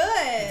looks It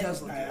good.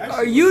 does look good.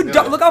 Are you?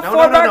 No, Look how no,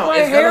 far no, back no, my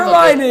it's gonna look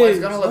hairline good. It's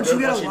is. gonna look Once good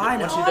you get a once line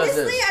once up. she does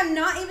Honestly, this. I'm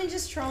not even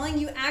just trolling.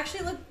 You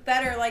actually look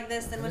better like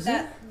this than with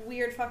that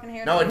weird fucking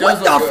hair. No, it What does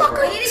the look good, fuck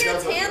bro. I need to It get a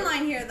does look tan good.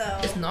 line here, though.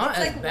 It's not as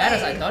like bad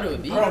as I white. thought it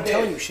would be. Bro, I'm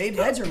telling you, shaved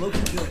heads are low-key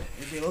good.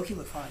 They low-key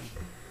look fine.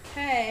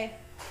 Hey,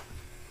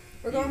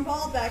 we're going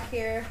bald back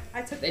here.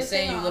 I took They the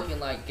saying thing you off. looking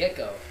like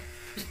Gecko.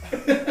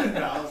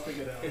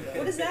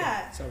 What is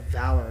that? It's a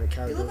Valorant You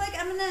character. look like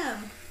Eminem.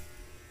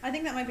 I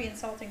think that might be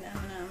insulting to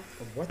Eminem.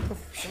 What the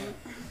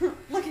fuck?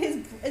 Look,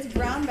 it's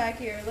brown back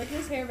here. Look at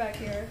his hair back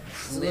here.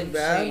 Slim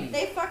bad? Shady.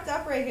 They fucked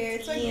up right here.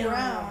 It's like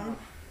brown.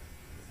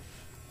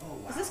 Oh,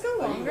 wow. Does this go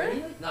Are you longer?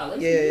 ready? Nah,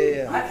 let's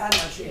Yeah. I've had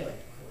my shave like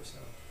before, so.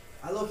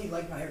 I low-key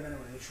like my hair better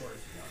when it was short, to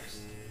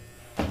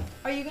be honest.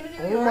 Are you gonna do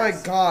Oh yours?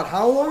 my God,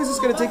 how long is this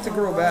gonna take to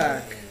grow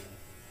back?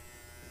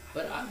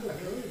 But I look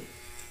good.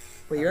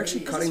 Wait, you're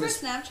actually Is cutting this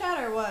this? for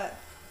Snapchat or what?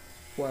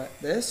 What?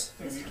 This?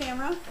 This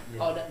camera?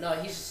 Oh no,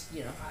 he's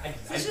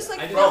It's just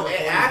like Bro,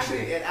 it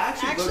actually looks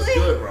Actually?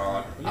 good,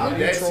 Ron. I'm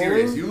dead trolling?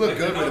 serious. You look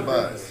good with a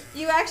buzz.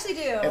 you actually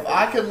do. If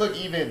I could look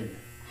even,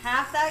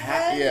 Half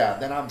that good? yeah,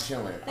 then I'm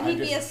chilling. Then he'd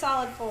be a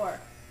solid 4.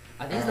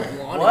 I think it's the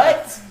blonde.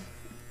 What?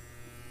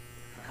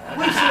 Wait,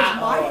 so is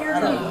my hair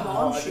gonna be Oh,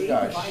 long I shaved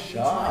got if I bleach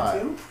shot.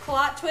 mine too?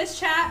 Plot twist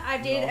chat.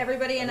 I've dated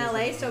everybody in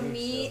LA, so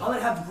me I'm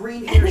gonna have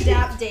green and hair the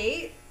Dap shaved.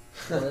 date.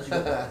 There's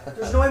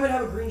no way I'm gonna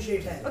have a green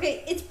shaved head.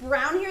 Okay, it's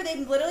brown here. They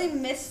literally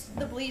missed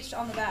the bleach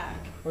on the back.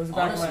 What does the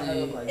back of my head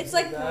Honestly, look like? It's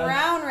like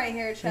brown right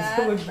here, chat.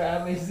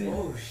 bad, Lacey.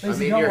 Oh, I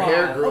mean, your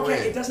hair grew Okay,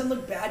 it in. doesn't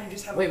look bad. You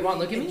just have. Wait, a Ron,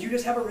 really, look at me. You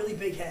just have a really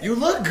big head. You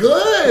look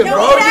good, No,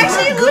 bro. it You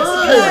actually look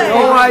looks good.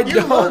 No, I You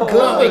look don't.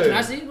 good. Wait, can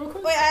I see it real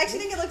quick? Wait, I actually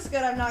think it looks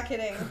good. I'm not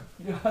kidding.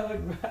 I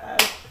look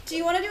bad. Do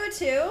you want to do it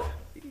too?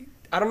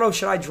 I don't know.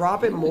 Should I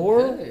drop it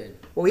more? Good.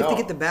 Well, we have to No,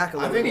 get the back a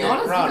I little think, bit. be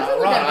honest, Ron, it doesn't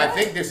look Ron, that I bad.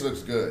 think this looks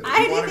good. If I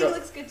you do wanna think go- it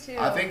looks good too.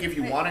 I think if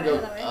you Wait, want to go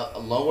go that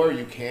way. lower,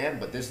 you can,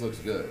 but this looks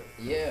good.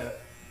 Yeah.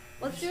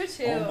 Let's do it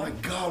too. Oh my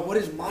God, what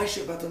is my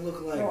shit about to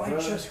look like, Bro, I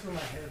bro? just grew my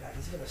hair back.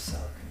 It's gonna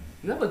suck.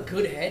 You have a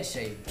good head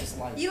shape. It's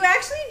like You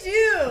actually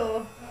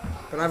do.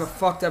 But I have a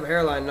fucked up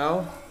hairline,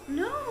 no?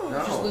 No.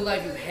 No. just look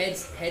like your head,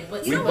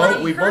 but You We don't both,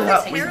 like we both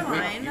Kermit's have.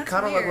 hairline. You That's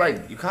kind of look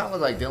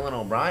weird. like Dylan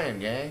O'Brien,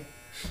 gang.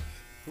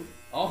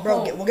 Oh,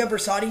 Bro, we'll get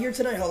Versati here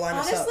tonight. He'll line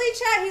us up. Honestly,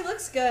 chat, he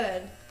looks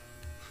good.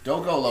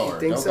 Don't go lower.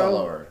 think Don't so? go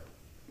lower.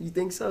 You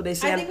think so? They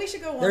say I think we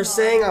should go one they're more.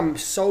 saying I'm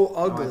so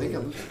Oh, I ugly. think it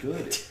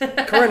looks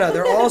good. Corinna,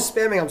 they're all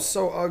spamming I'm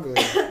so ugly.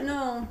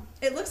 No,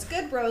 it looks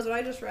good, bro. Is what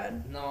I just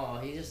read. No,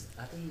 I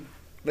think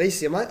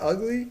Lacey, am I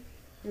ugly?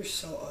 You're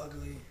so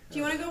ugly. Do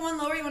you want to go one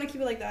lower? Or you want to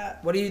keep it like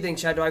that? What do you think,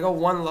 Chad? Do I go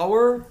one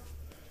lower?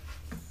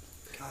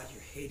 God,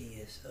 you're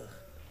hideous.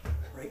 Ugh.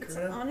 Right, It's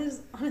Corinna? on his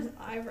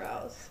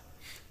eyebrows.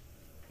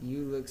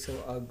 You look so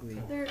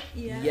ugly. They're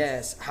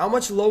Yes. How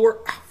much lower?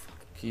 Ah, fuck.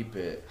 Keep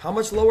it. How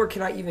much lower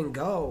can I even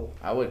go?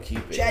 I would keep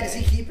it. Chad, does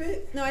he keep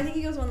it? No, I think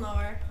he goes one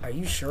lower. Are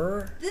you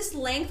sure? This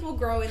length will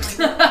grow in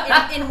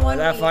like in one Is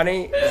that week.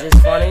 funny? Is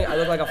this funny? I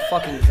look like a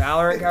fucking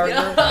Valorant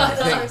character. Pause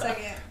this for a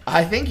second.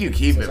 I think you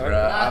keep it, sorry.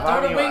 bro. Nah, If throw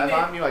I'm the you, wing if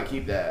man. I'm you, I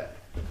keep that.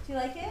 Do you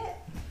like it?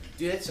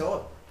 Dude, it's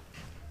so.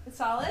 It's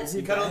solid.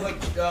 You kind of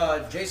look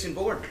like Jason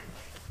Bourne.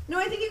 No,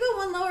 I think you go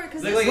one lower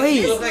because Look like-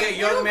 Wait. you look like a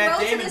young Matt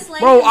Damon.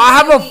 Bro, I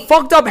have a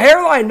fucked up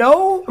hairline.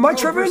 No, am I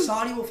Bro, tripping?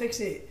 Versati will fix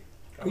it.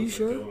 Are you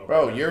sure?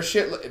 Bro, your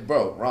shit,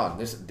 bro, Ron,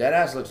 this dead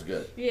ass looks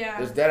good. Yeah.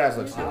 This dead ass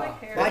looks I good. like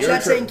hair. My You're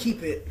chat's tri- saying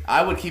keep it.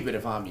 I would keep it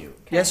if I'm you.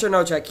 Yes or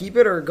no, Chad? Keep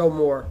it or go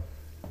more?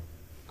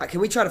 Can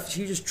we try to?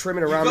 Can you just trim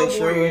it around, You go make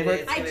sure more, real you're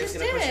quick? I gonna- it's just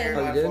gonna push your did.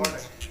 hairline Oh, you did?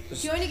 forward. Do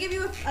you want me to give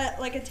you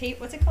like a tape?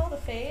 What's it called? A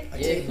fade? A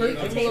yeah, taper? you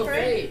can Taper? pull a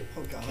fade.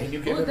 Oh, God. Can you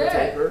Who give is him a that?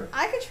 taper?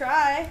 I could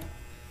try.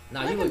 Nah,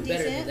 Like you I'm look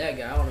better decent. than that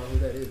guy. I don't know who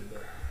that is, bro.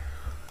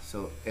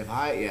 So if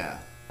I, yeah.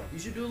 You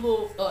should do a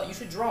little. You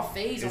should draw a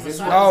phase on the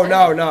side. No, of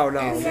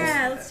the head. no.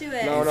 Yeah, let's do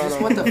it. No, Is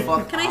this what the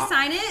fuck? Can I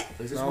sign it?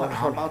 Is this what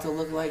I'm about to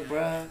look like,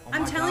 bruh? Oh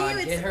I'm my telling God,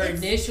 you, get her it's-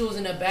 initials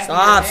in the back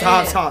Stop, of your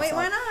head. stop. Wait,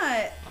 why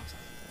not?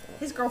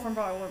 His girlfriend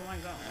probably wouldn't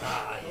like that.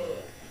 Ah, yeah.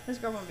 His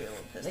girlfriend would be a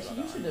little pissed. Next, about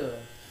you should that. do it.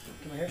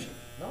 Come here,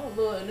 No, a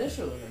little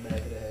initial in the back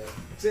of the head.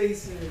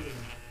 Jason.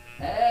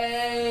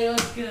 Hey,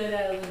 what's good,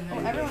 Ellen? Oh,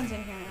 everyone's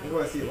in here We now.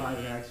 want to see it live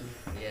in action.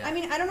 Yeah. I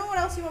mean, I don't know what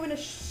else you want me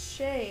to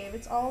shave.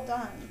 It's all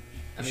done.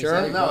 I mean,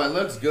 Sure? so- No, it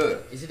looks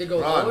good. Is it to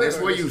go Ron, lower this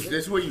or what you is it-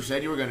 this what you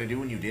said you were gonna do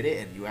when you did it,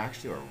 and you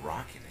actually are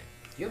rocking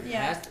it. You have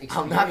Yeah. past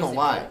I'm not gonna experience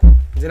lie. in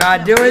Did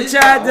I do it,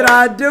 Chad? Did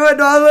I do it?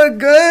 Do I look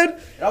good?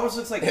 It almost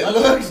looks like It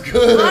looks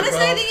good. Honestly, bro.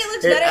 I think it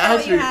looks better than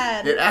what you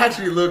had. It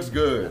actually looks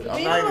good. We I'm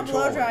need not a even blow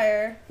trolling.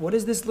 dryer. What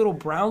is this little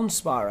brown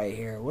spot right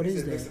here? What is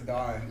Mix this? and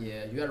dye. Yeah,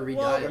 you gotta Well,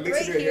 re-dye it. Mix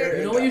right your hair here.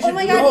 You know what you Oh should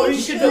my do? God, No, you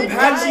you should should do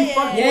patchy dye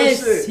fuckboy it.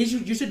 Yes, shit. you should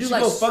do You should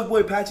like go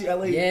fuckboy patchy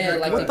LA. yeah,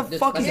 like What the this-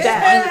 fuck like is a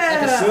that?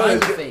 smiley- Yeah.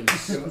 Like a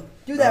smiley face.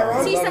 Do that,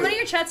 Ron. See, some of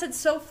your chats said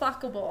so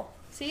fuckable.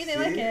 See, they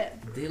like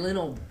it. Dylan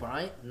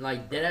O'Brien,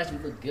 like that actually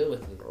look good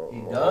with it.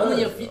 He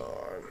Only does. if you,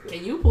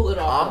 can you pull it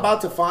off? I'm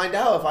about to find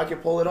out if I can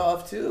pull it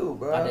off too,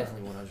 bro. I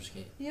definitely want. I'm just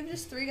kidding. You have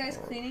just 3 guys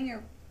cleaning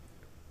your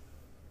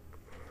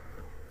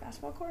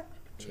basketball court?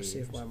 Just see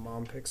if my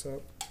mom picks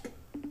up.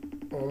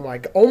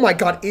 Oh my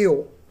god,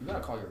 ew. You gotta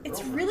call your It's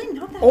girlfriend. really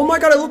not that Oh my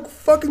god, I look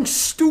fucking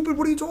stupid.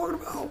 What are you talking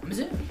about? Is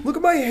it? Look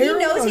at my He hair.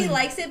 knows he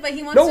likes it, but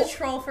he wants No. to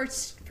troll for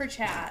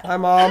chat. Hi,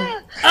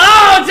 Mom.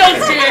 Oh,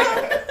 don't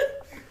care.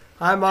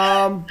 Hi,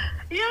 Mom.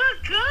 You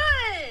look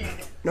good.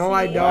 No,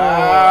 I don't.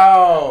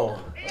 Wow.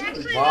 It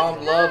actually Mom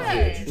looks loved good.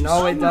 it.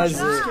 No, it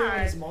doesn't. God.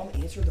 His mom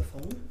answered the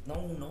phone.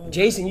 No.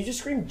 Jason, you just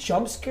screamed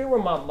jump scare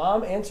when my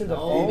mom answered the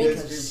No, phone?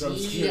 because Jump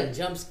she scare. got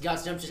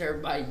jump scare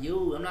by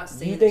you. I'm not Do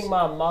saying. you think this-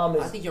 my mom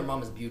I is... think your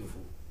mom is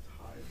beautiful.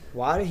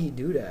 Why did he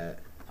do that?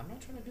 I'm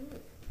not trying to do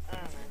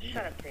it.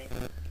 Shut up, Dave.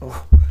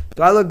 Oh.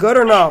 Do I look good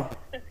or no?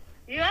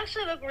 You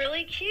actually look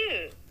really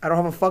cute. I don't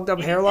have a fucked up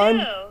You hairline?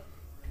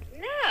 do.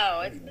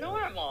 No, it's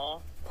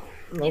normal.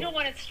 Nope. You don't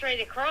want it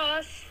straight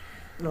across.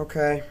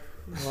 Okay.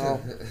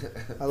 Well,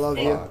 I love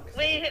you.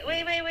 Wait.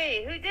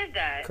 Who did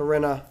that?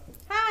 Corinna.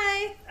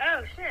 Hi,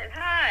 Oh, shit.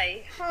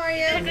 Hi. how are You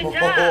did a you? good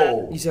job.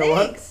 Oh. You said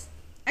what? Thanks.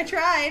 I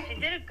tried.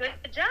 You did a good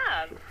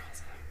job.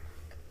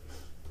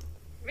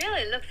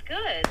 Really, looks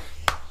good.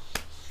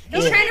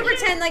 He's trying to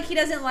pretend like he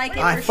doesn't like it.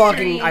 I for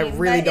fucking- I stream,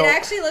 really but don't. It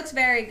actually looks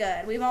very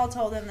good. We've all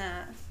told him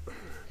that.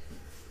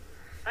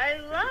 I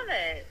love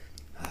it.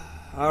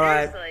 All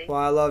right. Seriously. Well,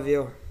 I love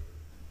you.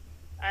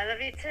 I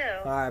love you too.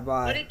 All right, What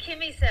bye. did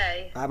Kimmy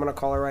say? I'm going to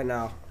call her right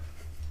now.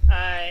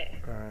 Alright.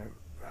 All right.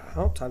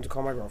 Oh, time to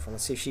call my girlfriend.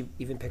 Let's see if she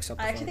even picks up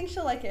the I actually phone. think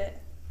she'll like it.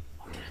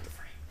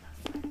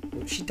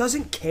 She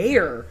doesn't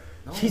care.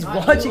 No, She's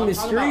not watching you. the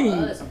I'm talking about stream.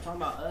 us. I'm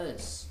talking about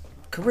us.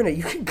 Corinna,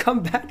 you can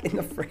come back in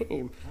the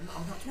frame.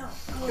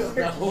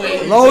 No,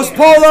 wait. Los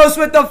Polos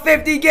with the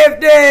 50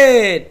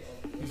 gifted.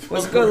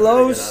 What's good,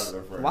 Los?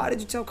 Why did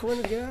you tell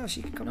Corinna to get out?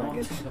 She can come back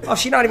in. Oh,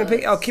 she not even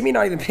picking. Oh, Kimmy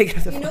not even picking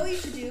up the You know phone. what you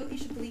should do? You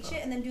should bleach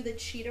it and then do the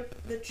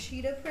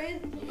cheetah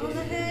print on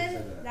the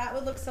head. That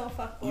would look so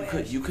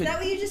fuckboyish. You could- Is that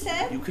what you just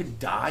said? You could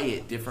dye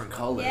it different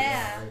colors.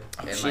 Yeah.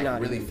 And She like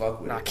not really even, fuck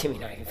with Nah, it. Kimmy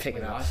not even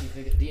picking up.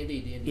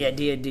 D&D. Yeah,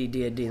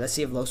 D&D. Let's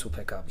see if Los will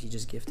pick up. He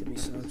just gifted me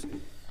subs.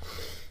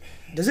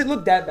 Does it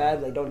look that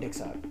bad? Like, don't dick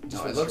suck.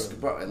 No, it looks,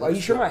 bro. It Are looks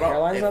you sure good. my Bro,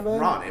 hairline's it- not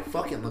bad? Ron, it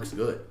fucking looks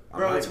good. I'm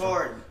Bro, not it's even-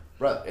 hard.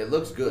 Bro, it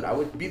looks good. I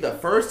would be the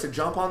first to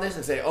jump on this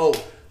and say, "Oh,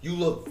 you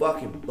look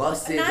fucking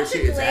busted. Not This the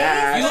shit is glaze,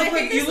 ass." You but I look think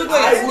like this you look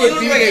looks like good. you look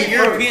be like a the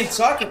European first.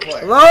 soccer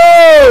player.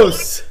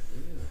 Los!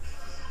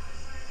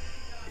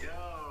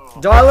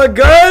 Do I look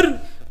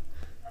good?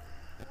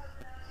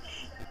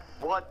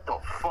 What the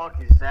fuck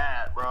is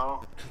that,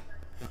 bro?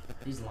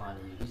 He's lying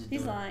to you. He's, just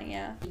He's doing lying,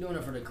 yeah. He's doing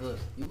it for the clip.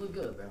 You look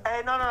good, bro.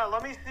 Hey, no.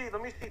 Let me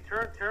see.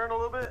 Turn a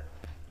little bit.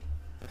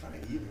 Kind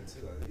of even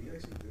too. Like, you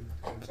actually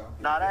do.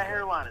 Nah, that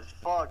hairline is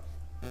fucked.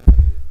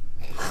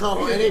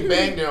 Oh, and he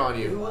banged it on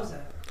Who you. was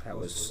that? That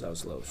was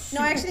Los.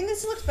 No, I actually think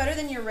this looks better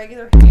than your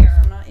regular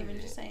hair. I'm not even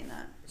just saying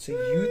that. So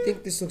you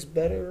think this looks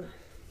better?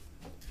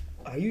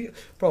 Are you,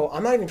 bro?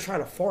 I'm not even trying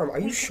to farm. Are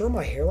you sure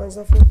my hairline's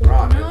not fucked up?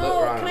 Ron,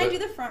 No, Ron, can I do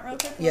the front real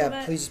quick? A little Yeah,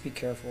 bit? please just be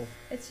careful.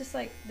 It's just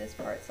like this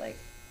part's like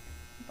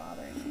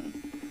bothering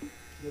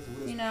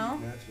me. You know?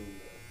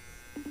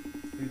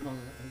 Who you calling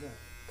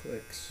that?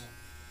 Clicks.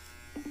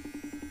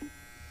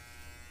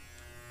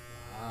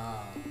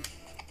 Wow.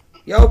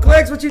 Yo,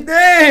 Clicks, what you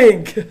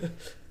think?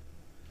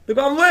 Look what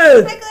I'm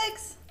with. Hi,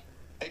 Clicks.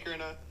 Hey,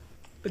 Corinna.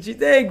 What you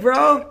think,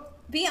 bro?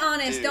 Be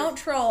honest. Dude. Don't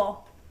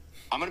troll.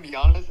 I'm gonna be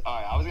honest.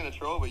 Alright, I was gonna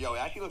troll, but yo, it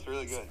actually looks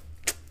really good.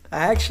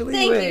 Actually,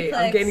 Thank you, wait. I'm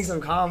Clicks. gaining some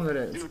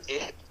confidence.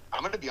 Dude,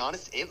 I'm gonna be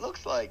honest, it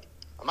looks like,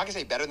 I'm not gonna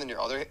say better than your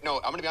other hair. No,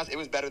 I'm gonna be honest, it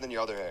was better than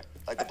your other hair.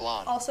 Like the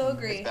blonde. Also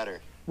agree. It's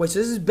better. Wait, so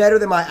this is better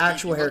than my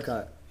actual you look-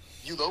 haircut.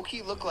 You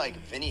low-key look like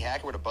Vinny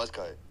Hacker with a buzz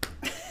cut.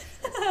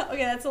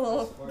 Okay, that's a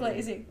little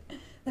blazing.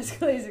 That's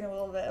glazing a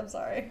little bit. I'm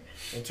sorry.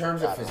 In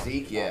terms of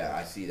physique, yeah,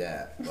 I see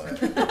that.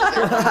 But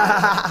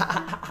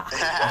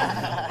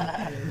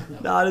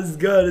Nah, this is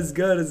good. It's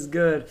good. It's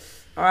good.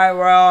 All right,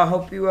 well, I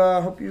hope you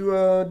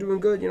doing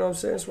good. You know what I'm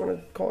saying? I just want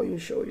to call you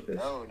and show you this.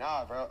 Oh,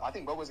 nah, bro. I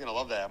think Bobo's gonna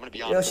love that. I'm gonna be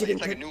Yeah, honest. she He's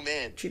didn't like a pick- new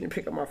man. She didn't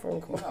pick up my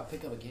phone call. I'll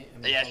pick up again.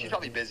 Yeah, she's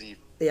probably busy.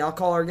 Yeah, I'll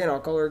call her again. All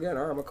right,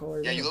 I'm gonna call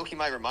her Yeah, again. you low-key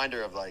my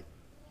reminder of like,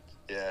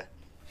 yeah.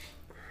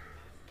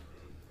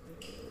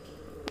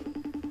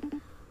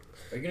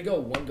 Are you gonna go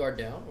one guard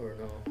down or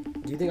no?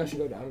 Do you think I should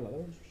go down another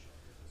one?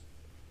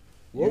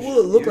 What will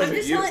it look like?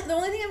 The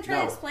only thing I'm trying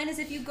No. to explain is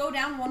if you go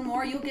down one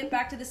more, you'll get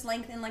back to this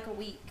length in like a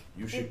week.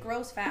 You should- It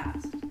grows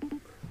fast.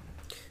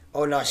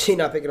 Oh no, she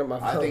not picking up my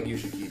phone. I think you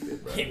should keep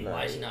it, bro.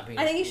 Why is she not being?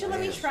 I think you should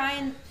let me try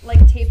and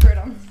like taper it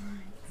on.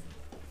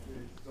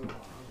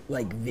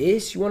 Like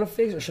this, you want to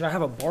fix, or should I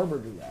have a barber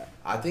do that?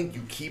 I think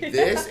you keep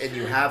this and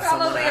you have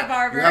someone. Probably a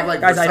barber. You have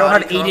like Guys, I don't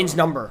have Versace come. Aiden's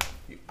number.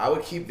 I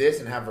would keep this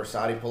and have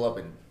Versace pull up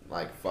and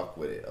like fuck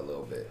with it a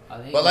little bit. I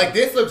think- But like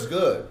this looks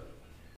good.